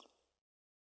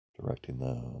directing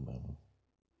them,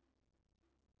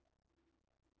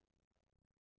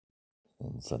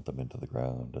 and sent them into the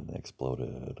ground, and they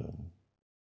exploded, and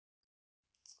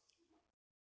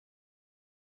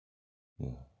yeah,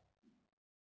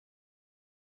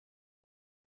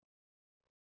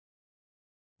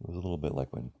 it was a little bit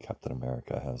like when Captain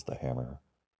America has the hammer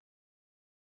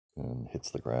and hits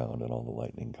the ground, and all the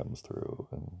lightning comes through,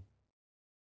 and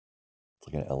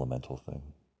it's like an elemental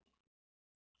thing.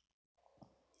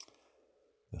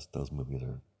 Yes, those movies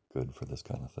are good for this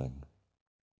kind of thing.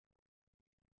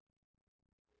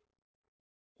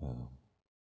 Um,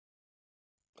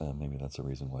 and maybe that's the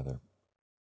reason why they're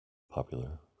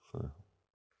popular. For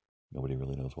nobody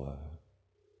really knows why.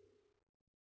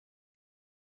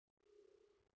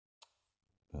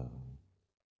 Um,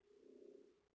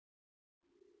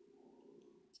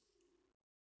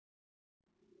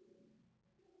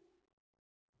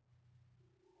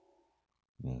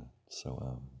 yeah.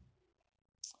 So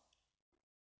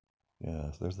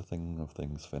yeah. So there's the thing of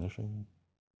things finishing,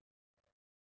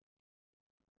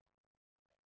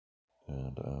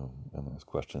 and there's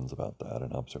questions about that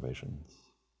and observations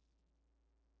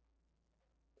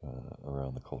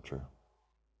around the culture.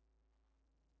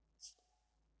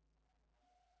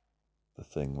 The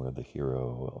thing where the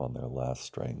hero on their last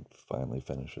strength finally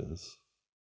finishes.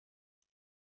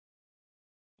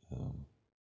 Um,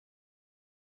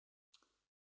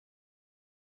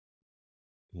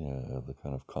 yeah, the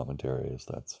kind of commentary is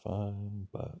that's fine,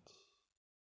 but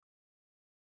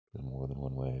in more than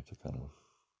one way to kind of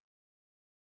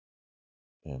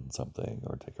end something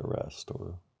or take a rest,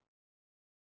 or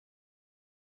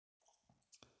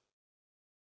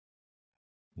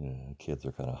kids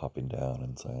are kind of hopping down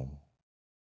and saying,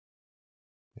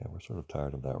 yeah, we're sort of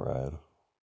tired of that ride.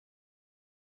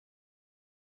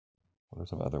 What are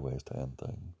some other ways to end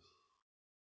things?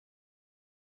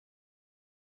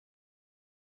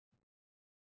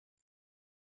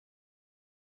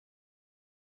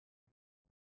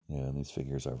 Yeah, and these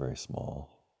figures are very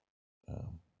small.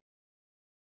 Um,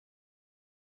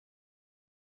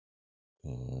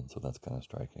 and so that's kind of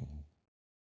striking.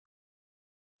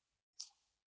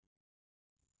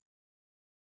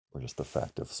 Or just the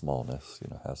fact of smallness,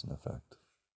 has an effect.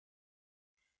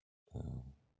 Um,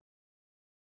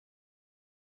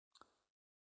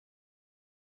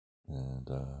 and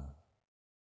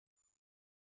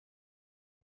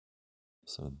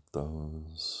so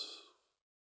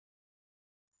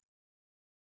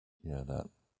yeah, that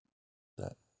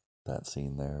that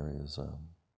scene there is uh,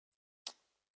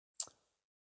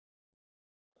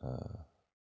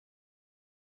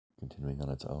 continuing on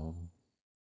its own,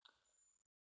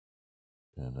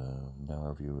 and now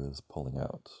our view is pulling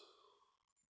out,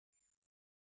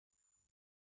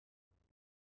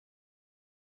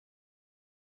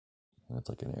 and it's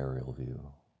like an aerial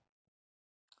view.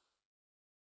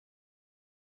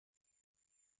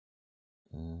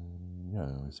 And yeah,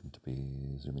 we seem to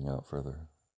be zooming out further.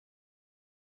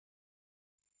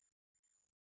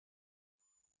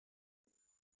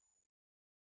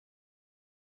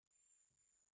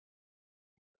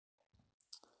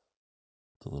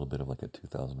 It's a little bit of like a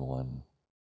 2001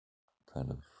 kind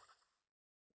of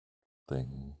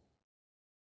thing.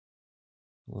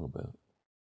 A little bit.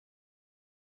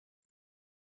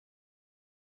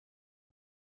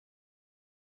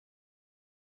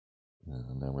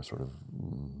 And now we're sort of,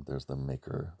 there's the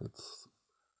maker that's,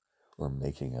 or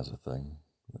making as a thing.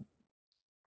 That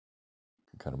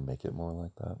can kind of make it more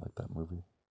like that movie.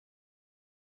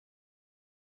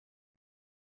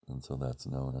 And so that's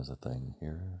known as a thing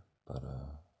here. But,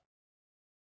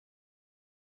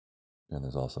 and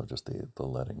there's also just the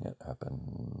letting it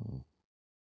happen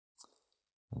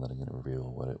and letting it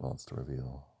reveal what it wants to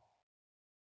reveal.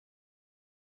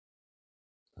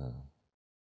 Uh,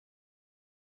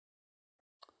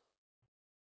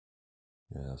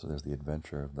 yeah, so there's the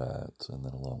adventure of that, and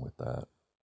then along with that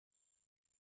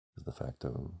is the fact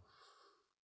of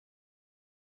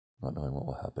not knowing what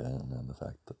will happen, and the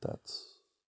fact that that's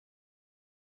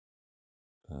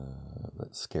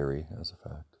scary as a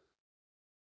fact,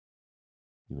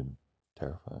 even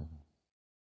terrifying.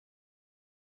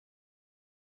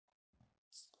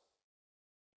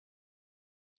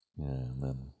 Yeah, and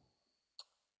then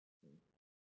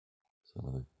some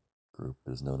of the group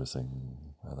is noticing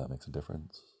how that makes a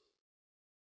difference,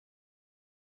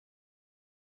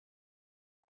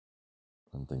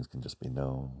 and things can just be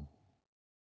known,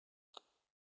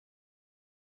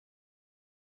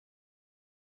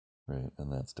 right?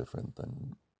 And that's different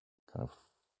than kind of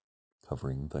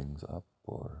covering things up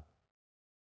or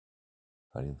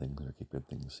hiding things or keeping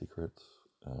things secret.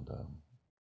 And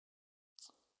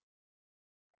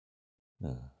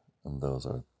yeah, and those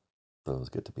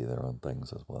get to be their own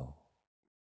things as well.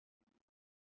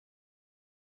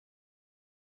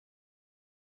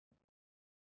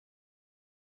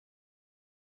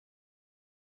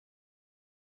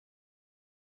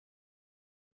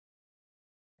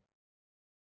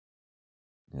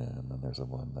 Yeah, and then there's a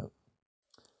one that,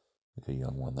 like a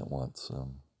young one that wants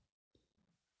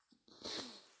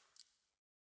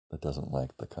that doesn't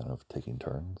like the kind of taking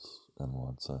turns and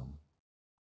wants or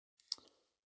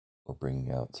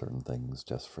bringing out certain things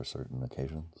just for certain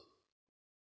occasions,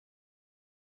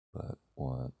 but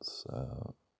wants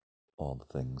all the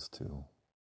things to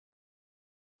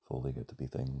fully get to be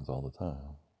things all the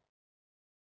time.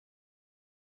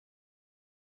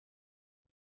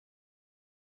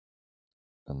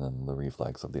 And then the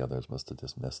reflex of the others was to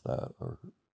dismiss that or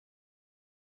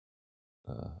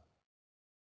uh,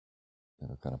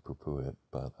 kind of poo-poo it,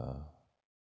 but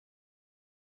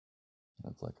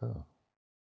it's like, oh,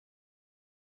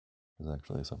 there's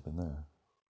actually something there.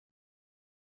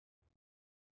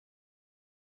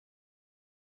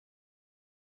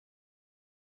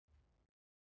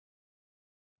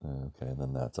 Okay, and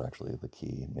then that's actually the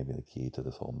key, maybe the key to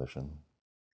this whole mission.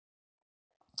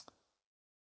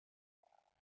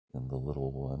 And the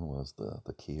little one was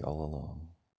the key all along.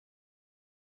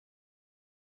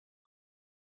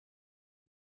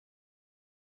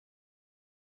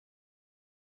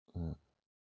 Uh,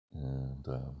 and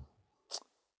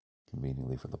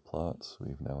conveniently for the plots,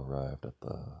 we've now arrived at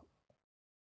the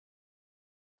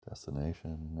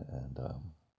destination, and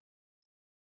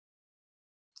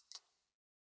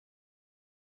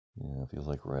yeah, it feels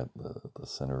like we're at the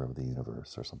center of the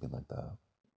universe or something like that.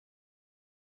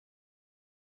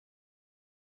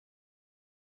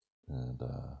 And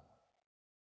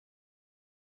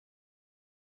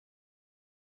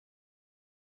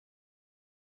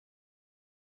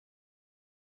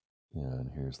yeah, and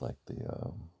here's like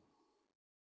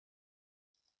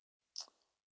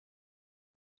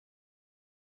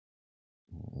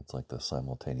it's like the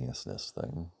simultaneousness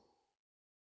thing,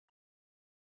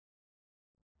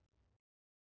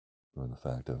 or the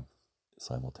fact of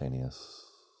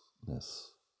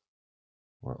simultaneousness,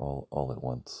 or all at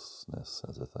onceness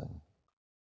as a thing.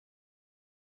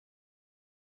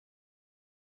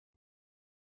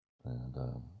 And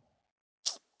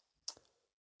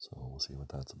so we'll see what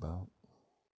that's about.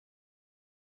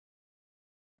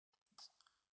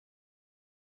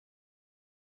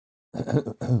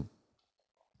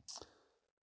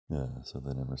 Yeah, so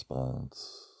then in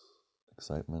response,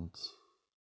 excitement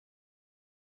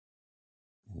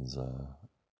is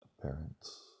apparent,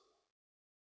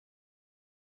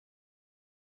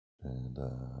 and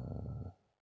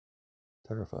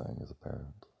terrifying is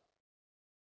apparent.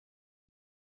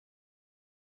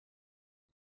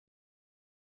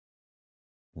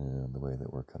 And the way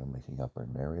that we're kind of making up or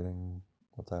narrating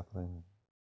what's happening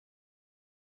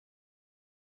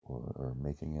or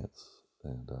making it,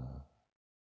 and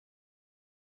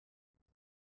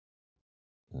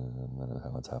and then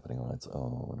how it's happening on its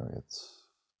own, or it's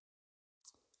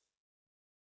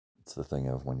the thing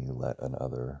of when you let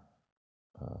another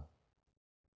uh,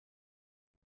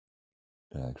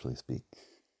 actually speak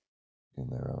in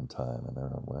their own time and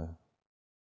their own way,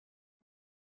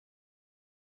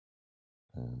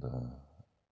 and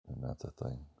that's a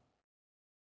thing.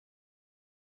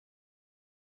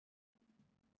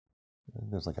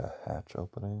 There's like a hatch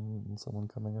opening and someone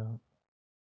coming out.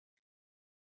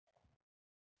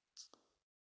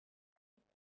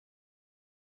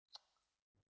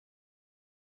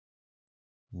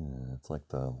 Yeah, it's like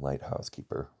the lighthouse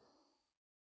keeper.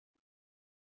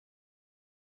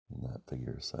 And that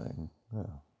figure is saying,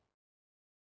 "Oh,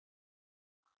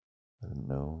 I didn't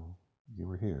know you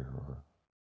were here," or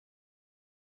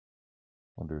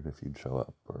wondered if you'd show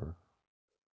up, or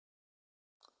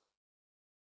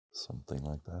something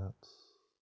like that.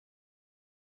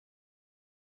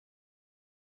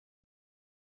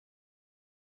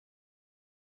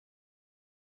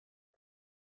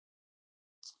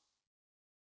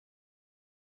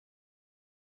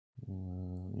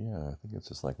 Yeah, I think it's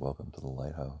just like welcome to the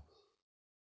lighthouse.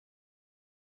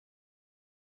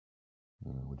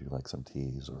 Would you like some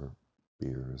teas or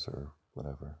beers or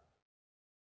whatever?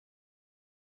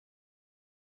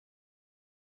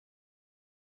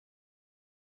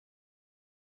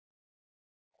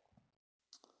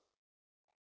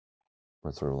 Or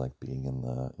it's sort of like being in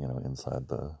the, inside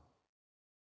the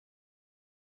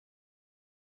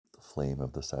flame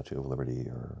of the Statue of Liberty,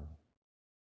 or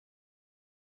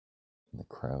in the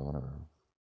crown, or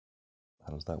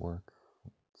how does that work?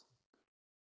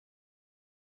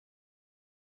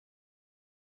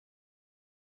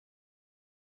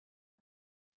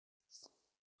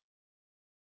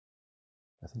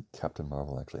 I think Captain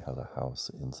Marvel actually has a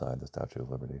house inside the Statue of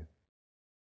Liberty,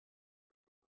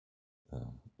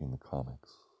 in the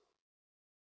comics.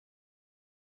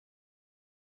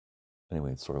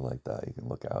 Anyway, it's sort of like that. You can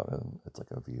look out and it's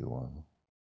like a view on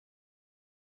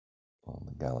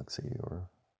the galaxy, or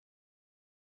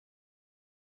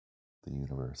the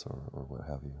universe, or what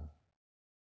have you.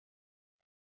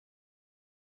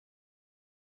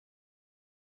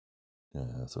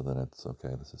 Yeah, so then it's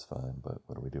okay, this is fine, but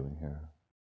what are we doing here?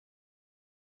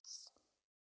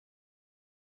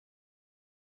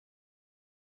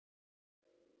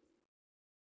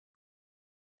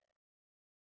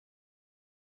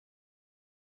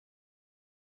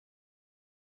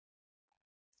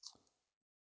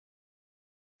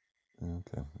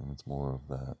 Okay, and it's more of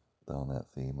that, on that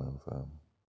theme of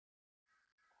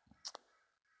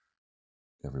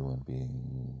everyone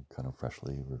being kind of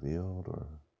freshly revealed, or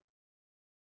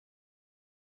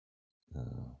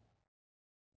uh,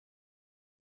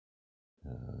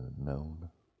 known.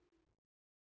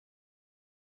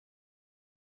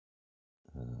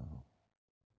 Uh,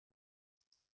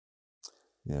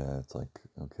 yeah, it's like,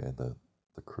 okay, the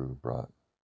crew brought,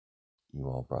 you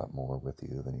all brought more with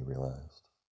you than you realized.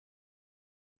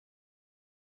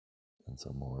 And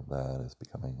so more of that is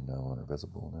becoming known or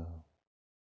visible now.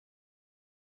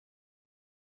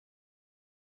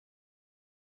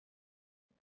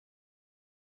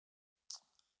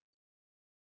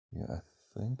 Yeah,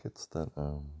 I think it's that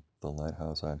the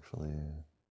lighthouse actually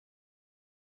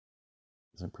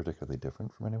isn't particularly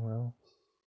different from anywhere else.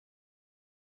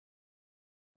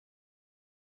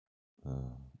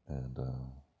 And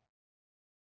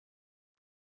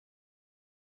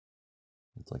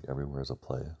it's like everywhere is a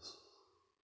place.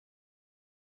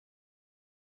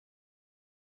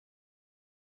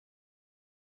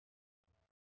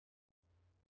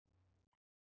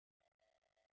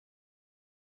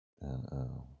 And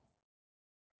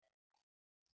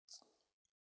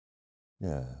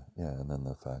yeah, yeah, and then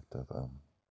the fact of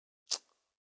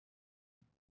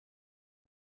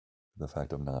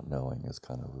not knowing is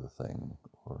kind of the thing,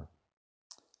 or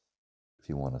if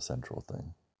you want, a central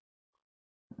thing,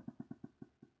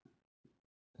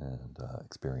 and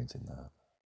experiencing that.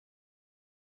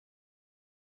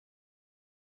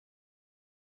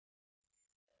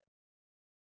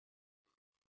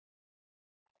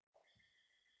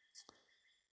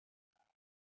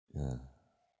 Yeah,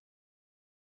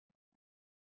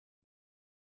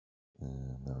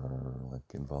 and there are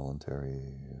like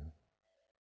involuntary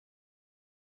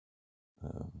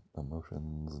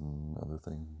emotions and other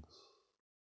things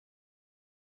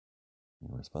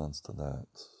in response to that,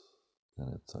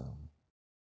 and it's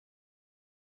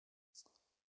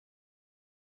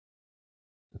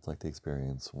like the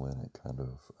experience when it kind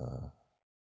of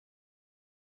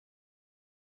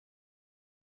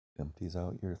empties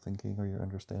out your thinking or your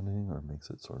understanding or makes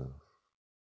it sort of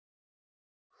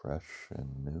fresh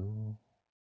and new.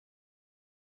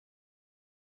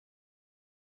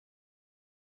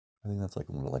 I think that's like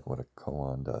what a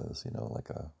koan does, like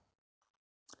a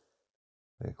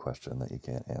question that you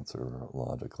can't answer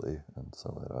logically, and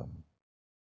so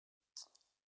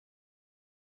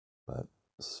but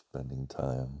spending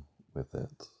time with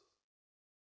it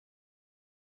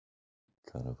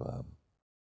kind of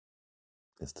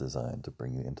is designed to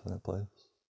bring you into that place,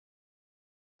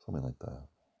 something like that.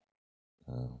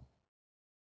 Um,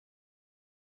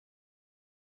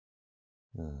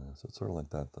 yeah, so it's sort of like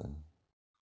that thing.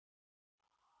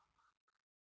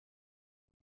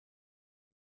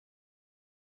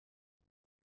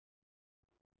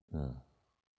 Yeah.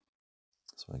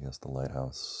 So I guess the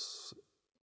lighthouse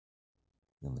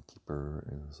and the keeper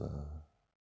is kind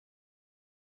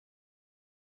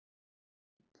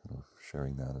of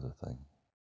sharing that as a thing.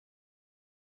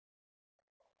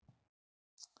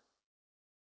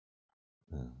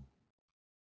 Yeah.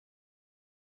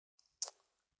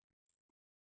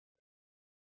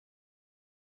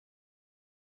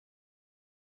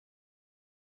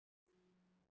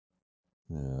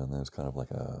 Yeah, and there's kind of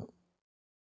like a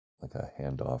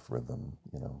handoff rhythm,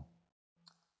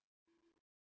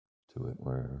 to it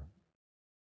where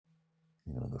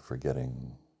the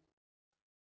forgetting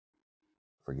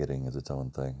is its own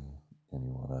thing, and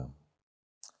you want to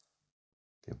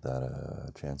give that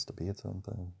a chance to be its own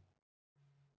thing,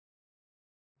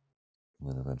 and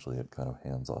then eventually it kind of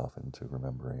hands off into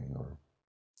remembering or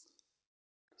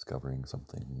discovering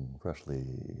something freshly,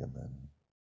 and then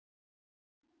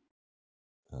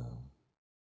um,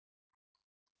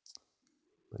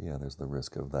 but yeah, there's the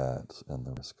risk of that and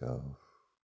the risk of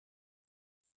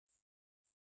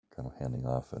kind of handing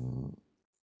off and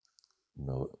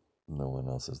no no one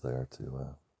else is there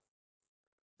to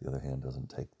the other hand doesn't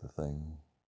take the thing,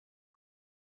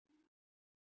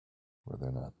 or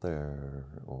they're not there,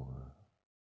 or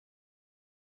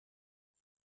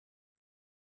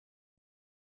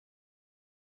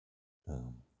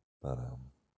um,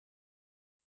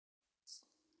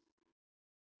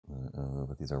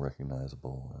 but these are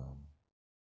recognizable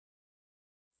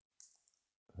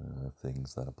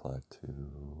things that apply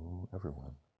to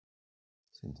everyone,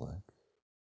 seems like.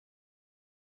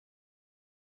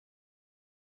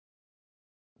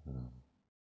 um,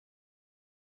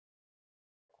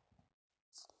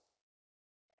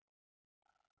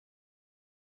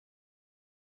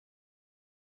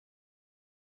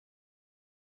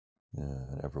 yeah,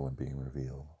 and everyone being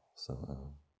revealed.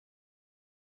 So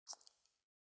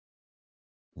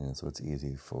yeah, so it's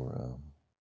easy for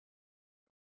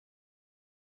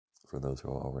those who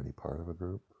are already part of a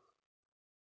group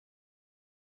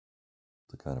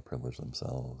to kind of privilege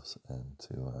themselves and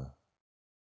to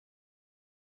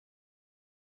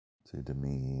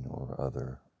demean or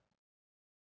other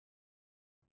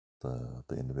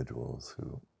the individuals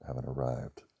who haven't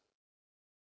arrived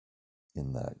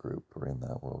in that group or in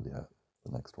that world yet,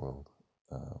 the next world.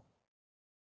 Uh,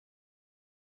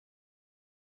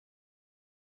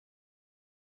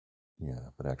 yeah,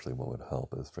 but actually, what would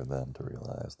help is for them to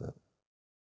realize that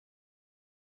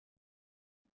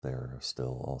they're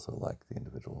still also like the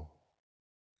individual.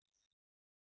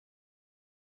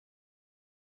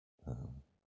 Um,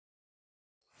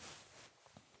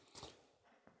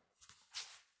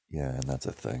 yeah, and that's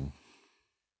a thing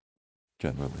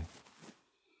generally.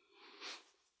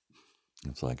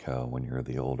 It's like how when you're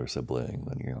the older sibling,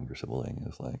 then your younger sibling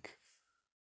is like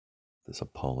this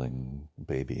appalling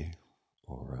baby,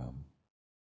 or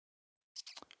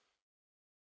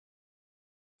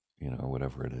or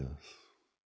whatever it is.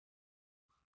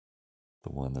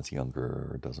 The one that's younger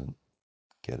or doesn't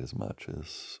get as much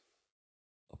is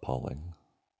appalling,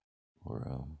 or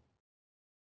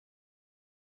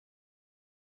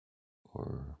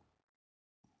or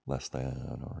less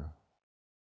than, or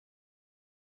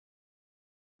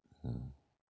uh,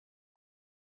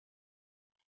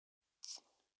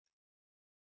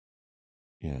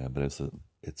 yeah. But it's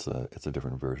a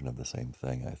different version of the same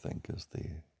thing. I think is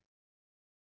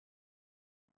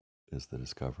the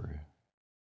discovery.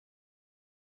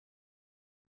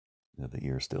 That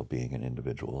you're still being an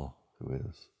individual who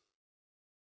is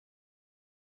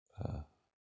uh,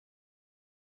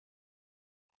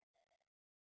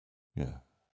 yeah,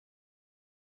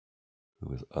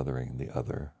 who is othering the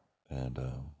other, and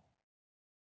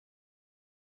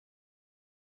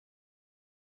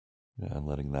yeah, and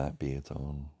letting that be its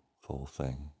own full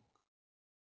thing.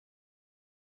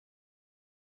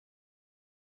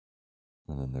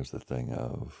 And then there's the thing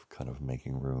of kind of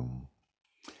making room.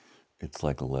 It's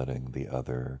like letting the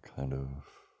other kind of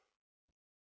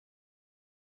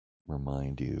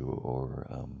remind you, or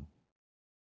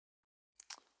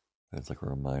it's like a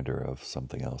reminder of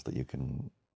something else that you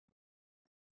can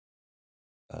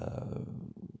uh,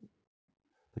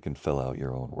 that can fill out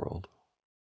your own world.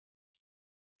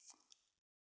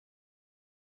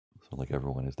 So like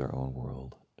everyone is their own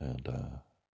world, and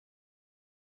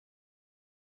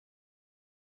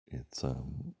it's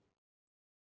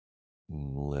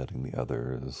letting the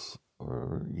others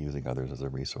or using others as a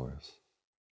resource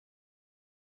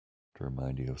to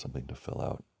remind you of something to fill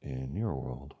out in your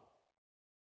world,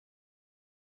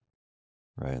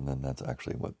 right? And then that's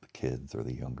actually what the kids or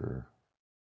the younger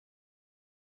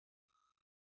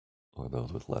or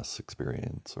those with less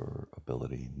experience or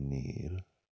ability need.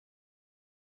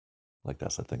 Like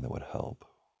that's the thing that would help.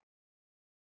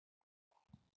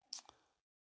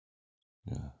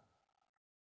 Yeah.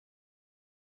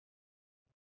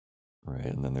 Right.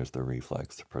 And then there's the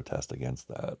reflex to protest against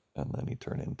that. And then you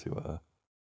turn into a,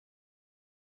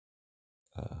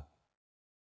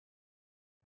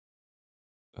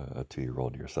 a 2 year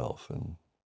old yourself and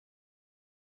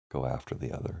go after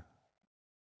the other,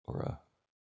 or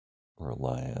a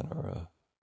lion, or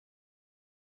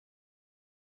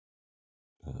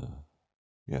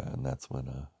yeah. And that's when,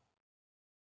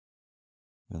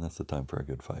 and that's the time for a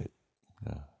good fight.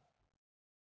 Yeah.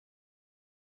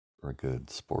 Or a good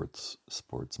sports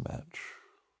match.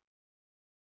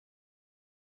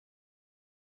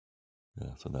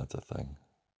 Yeah. So that's a thing.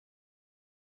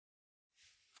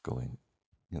 Going,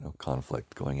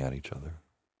 conflict, going at each other.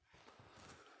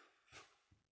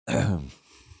 um,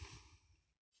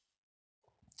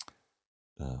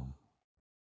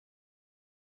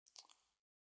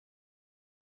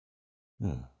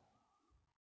 yeah.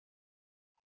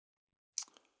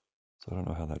 So I don't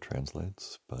know how that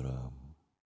translates, but I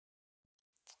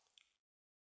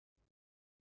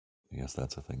guess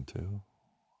that's a thing too.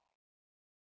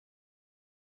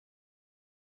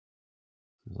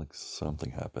 Seems like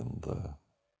something happened.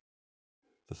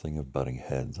 The thing of butting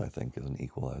heads, I think, is an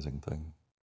equalizing thing.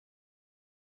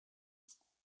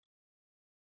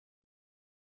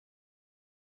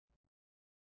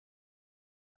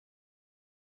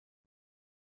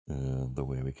 The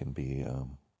way we can be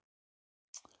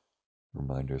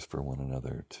reminders for one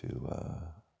another to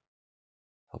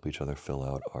help each other fill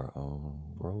out our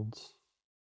own worlds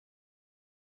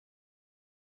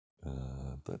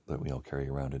that we all carry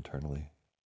around internally.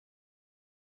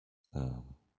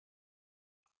 Um,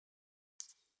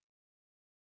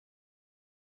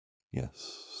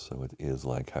 yes, so it is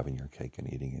like having your cake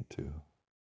and eating it too.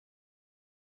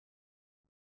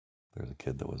 There's a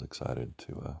kid that was excited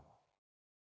to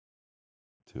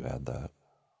add that,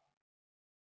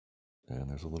 and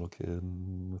there's a little kid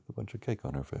with a bunch of cake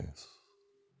on her face.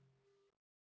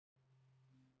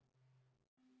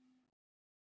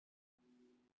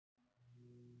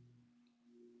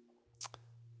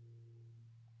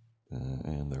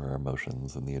 And there are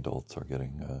emotions, and the adults are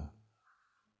getting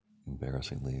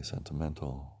embarrassingly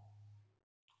sentimental.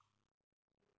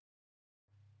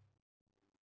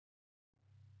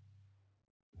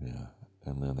 Yeah,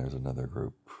 and then there's another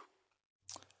group.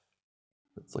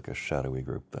 It's like a shadowy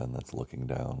group then that's looking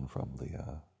down from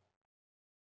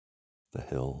the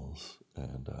hills,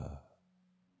 and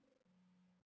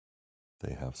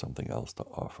they have something else to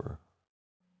offer.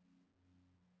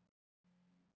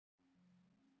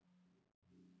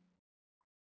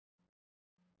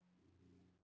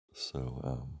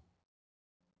 So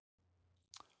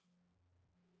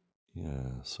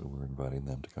yeah, so we're inviting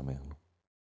them to come in,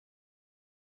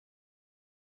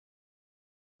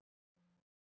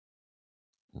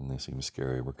 and they seem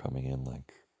scary. We're coming in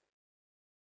like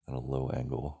at a low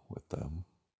angle with them,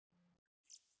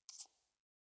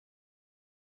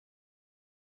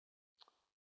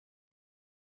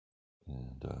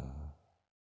 and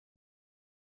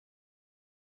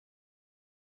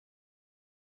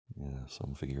yeah,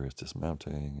 some figure is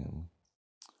dismounting and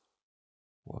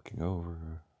walking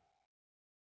over,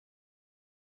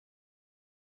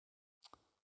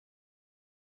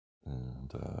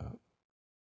 and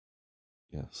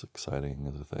yes, exciting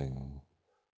is a thing,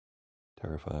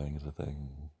 terrifying is a thing,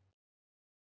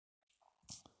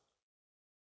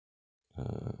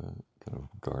 kind of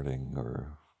guarding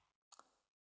or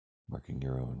marking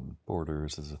your own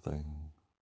borders is a thing.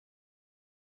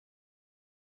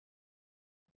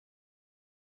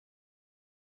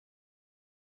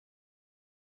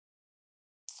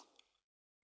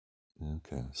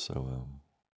 Okay, so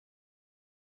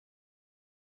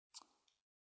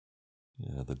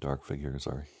yeah, the dark figures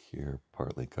are here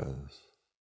partly because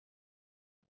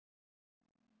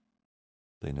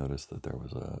they noticed that there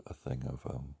was a thing of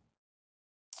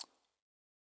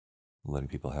letting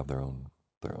people have their own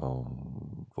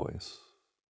voice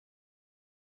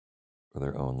or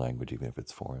their own language, even if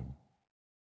it's foreign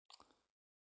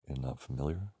and not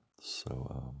familiar.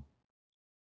 So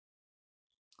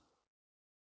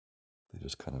they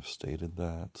just kind of stated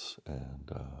that,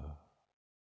 and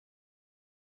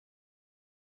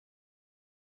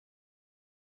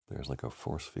there's like a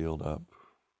force field up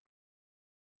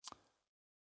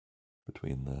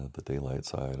between the daylight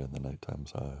side and the nighttime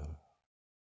side.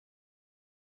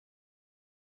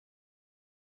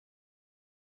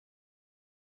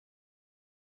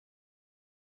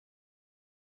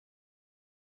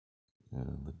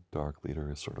 And the dark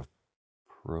leader is sort of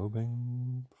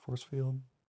probing the force field.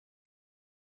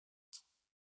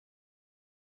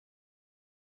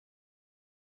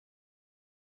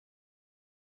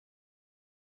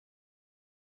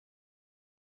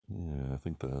 Yeah, I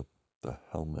think the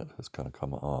helmet has kind of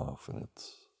come off, and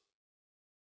it's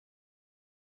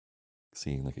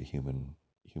seeing like a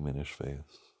humanish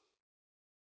face.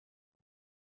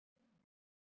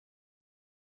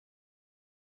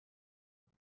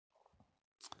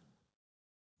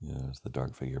 Yeah, as the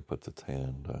dark figure puts its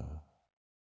hand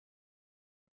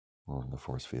on the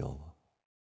force field,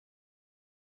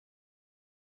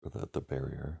 or the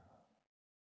barrier,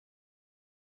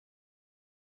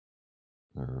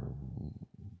 or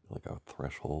like a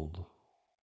threshold.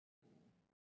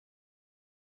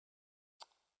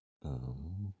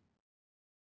 Um,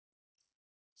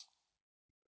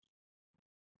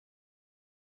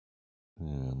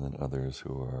 and then others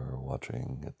who are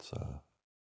watching,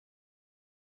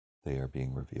 they are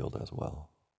being revealed as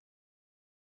well.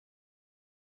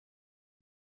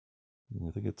 And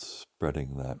I think it's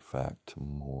spreading that fact to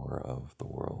more of the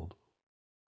world,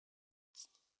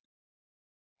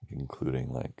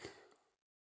 including like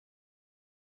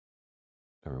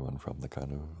everyone from the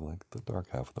kind of like the dark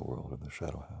half of the world and the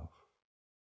shadow half.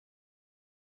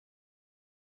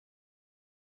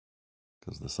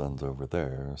 Because the sun's over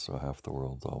there, so half the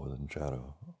world's always in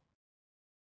shadow.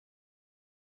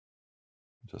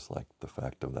 Just like the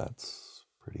fact of that's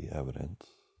pretty evident.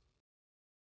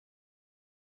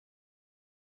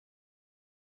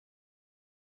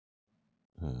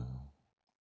 Uh,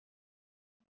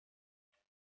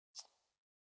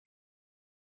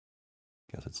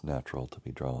 guess it's natural to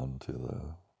be drawn to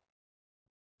the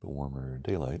warmer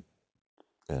daylight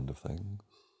end of things.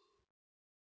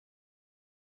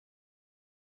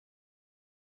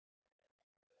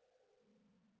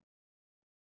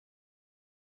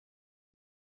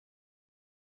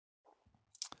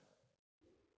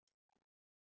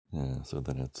 Yeah, so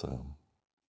then it's and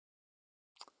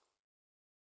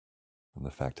the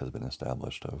fact has been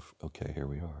established of okay, here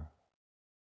we are,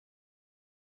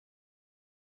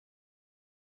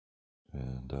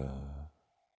 and I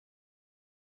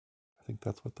think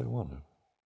that's what they wanted.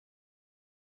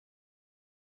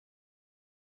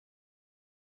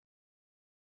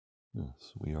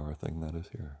 Yes, we are a thing that is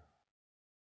here.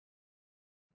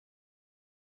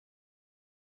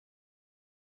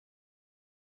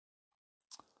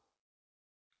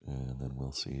 And then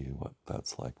we'll see what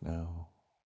that's like now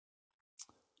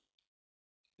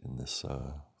in this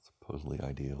supposedly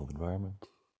ideal environment.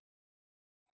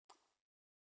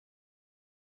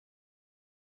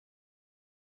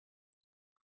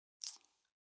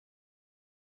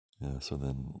 Yeah, so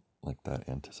then like that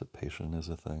anticipation is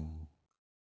a thing.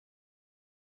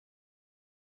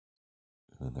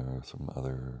 And then there are some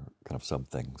other kind of sub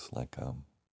things like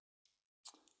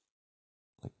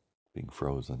being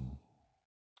frozen.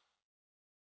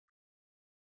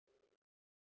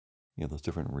 You know, those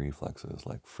different reflexes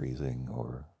like freezing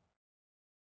or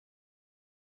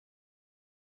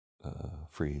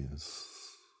freeze.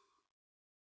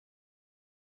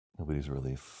 Nobody's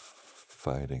really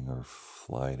fighting or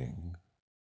flighting,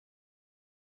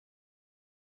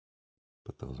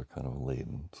 but those are kind of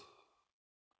latent.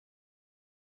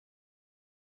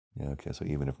 Yeah, okay, so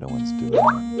even if no one's doing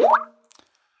them,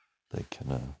 they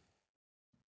can uh,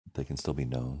 they can still be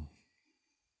known.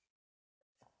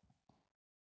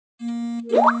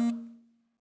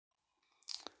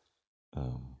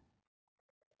 Um,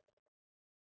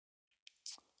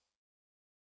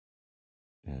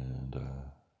 and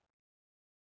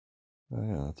oh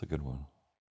yeah, that's a good one.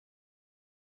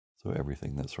 So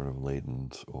everything that's sort of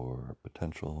latent or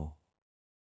potential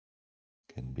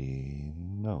can be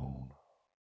known.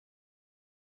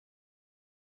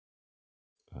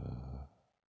 Uh,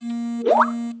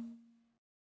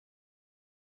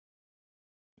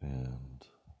 and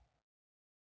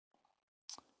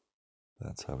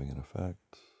that's having an effect.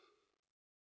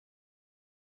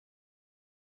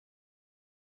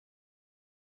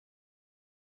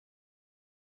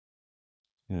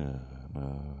 Yeah,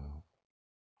 and,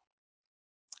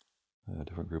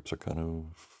 different groups are kind of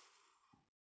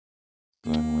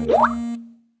going away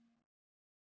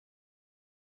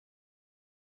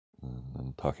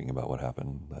and talking about what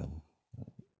happened. Then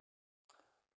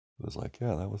it was like,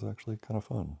 yeah, that was actually kind of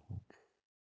fun.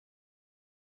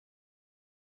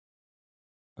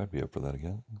 I'd be up for that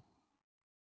again.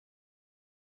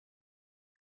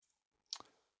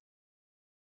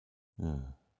 Yeah.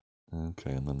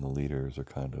 Okay, and then the leaders are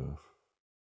kind of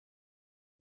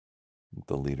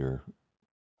the leader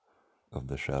of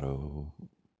the shadow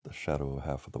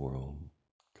half of the world,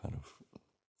 kind of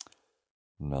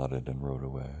nodded and rode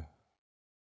away.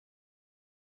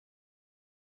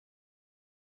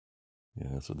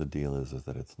 Yeah. So the deal is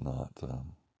that it's not.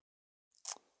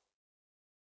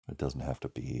 It doesn't have to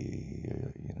be,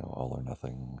 all or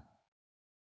nothing.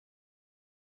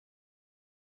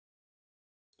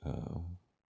 Um,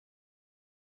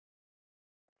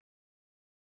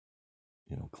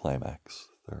 Climax.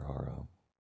 There are.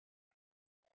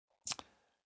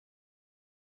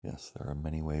 Yes, there are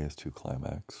many ways to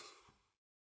climax.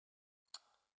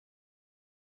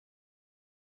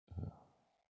 Uh,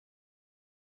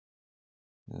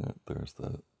 yeah, there's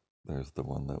the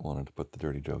one that wanted to put the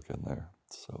dirty joke in there.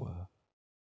 So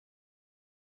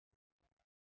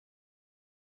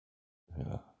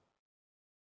yeah,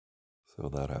 so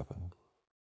that happened.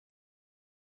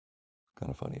 Kind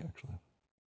of funny actually.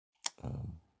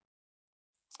 Um,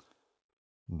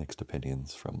 Mixed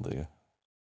opinions from the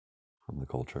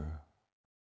culture.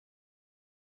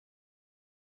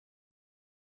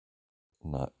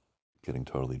 Not getting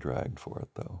totally dragged for it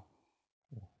though.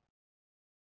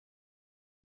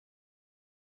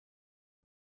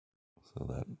 So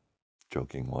that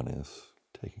joking one is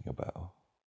taking a bow.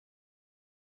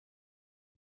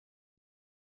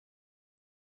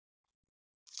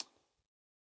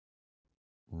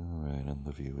 All right, and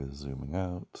the view is zooming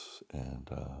out, and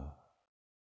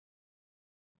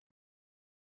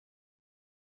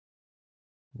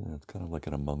yeah, it's kind of like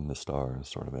an Among the Stars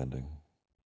sort of ending.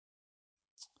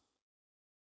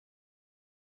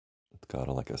 It's got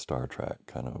like a Star Trek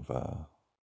kind of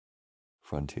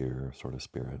frontier sort of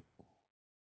spirit.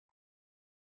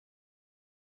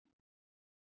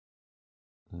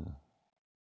 Yeah.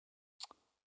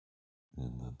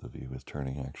 And the view is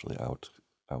turning actually out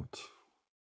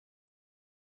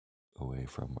away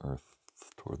from Earth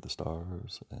toward the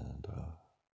stars, and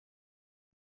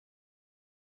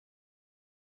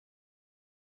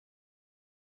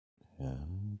I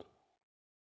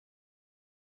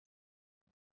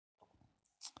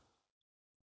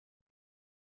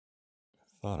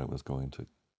thought it was going to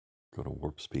go to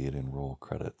warp speed and roll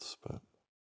credits, but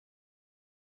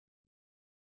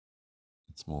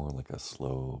it's more like a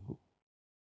slow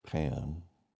pan.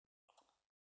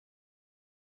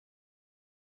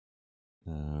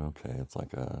 Okay, it's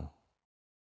like a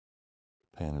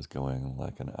pan is going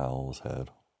like an owl's head.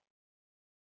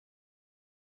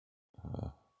 Uh,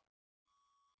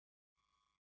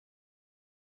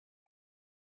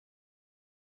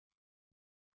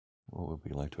 what would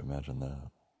we like to imagine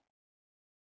that?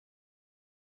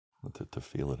 To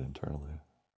feel it internally.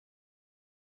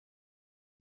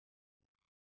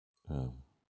 Um,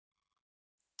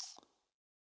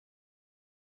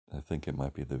 I think it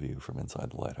might be the view from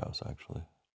inside the lighthouse, actually.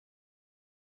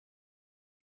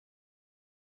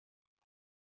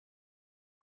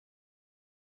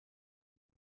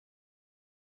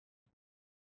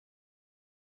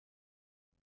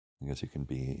 I guess you can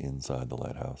be inside the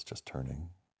lighthouse just turning.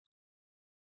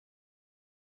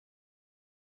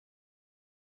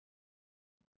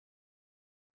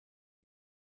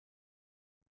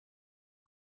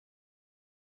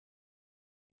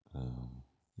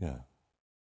 Yeah.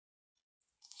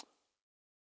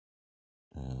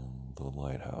 And the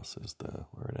lighthouse is the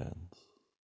where it ends.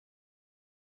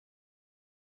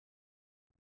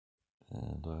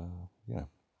 And yeah,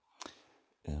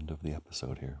 end of the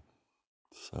episode here.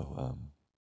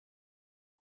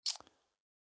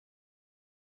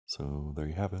 So there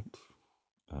you have it.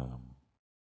 Um,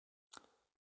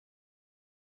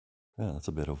 yeah, that's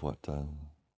a bit of what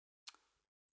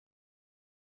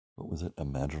was it?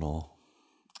 Imaginal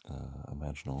um,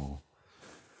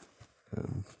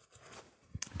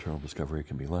 internal discovery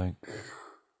can be like,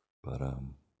 but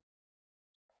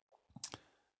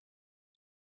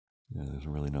yeah, there's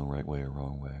really no right way or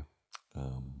wrong way.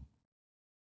 Um,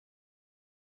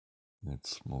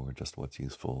 it's more just what's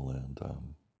useful and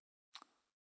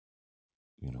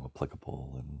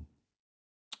applicable and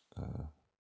uh,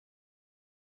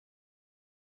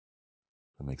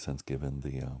 that makes sense given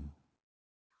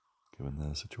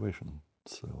the situation.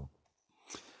 So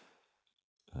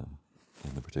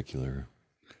and the particular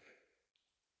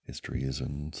histories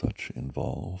and such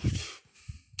involved.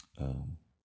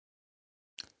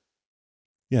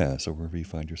 Yeah, so wherever you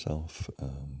find yourself,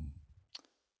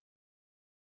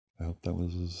 I hope that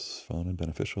was fun and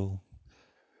beneficial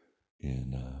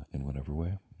in whatever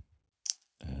way.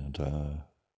 And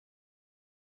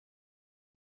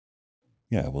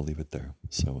yeah, we'll leave it there.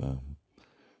 So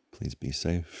please be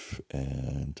safe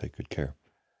and take good care.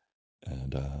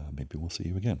 And maybe we'll see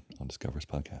you again on Discover's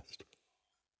podcast.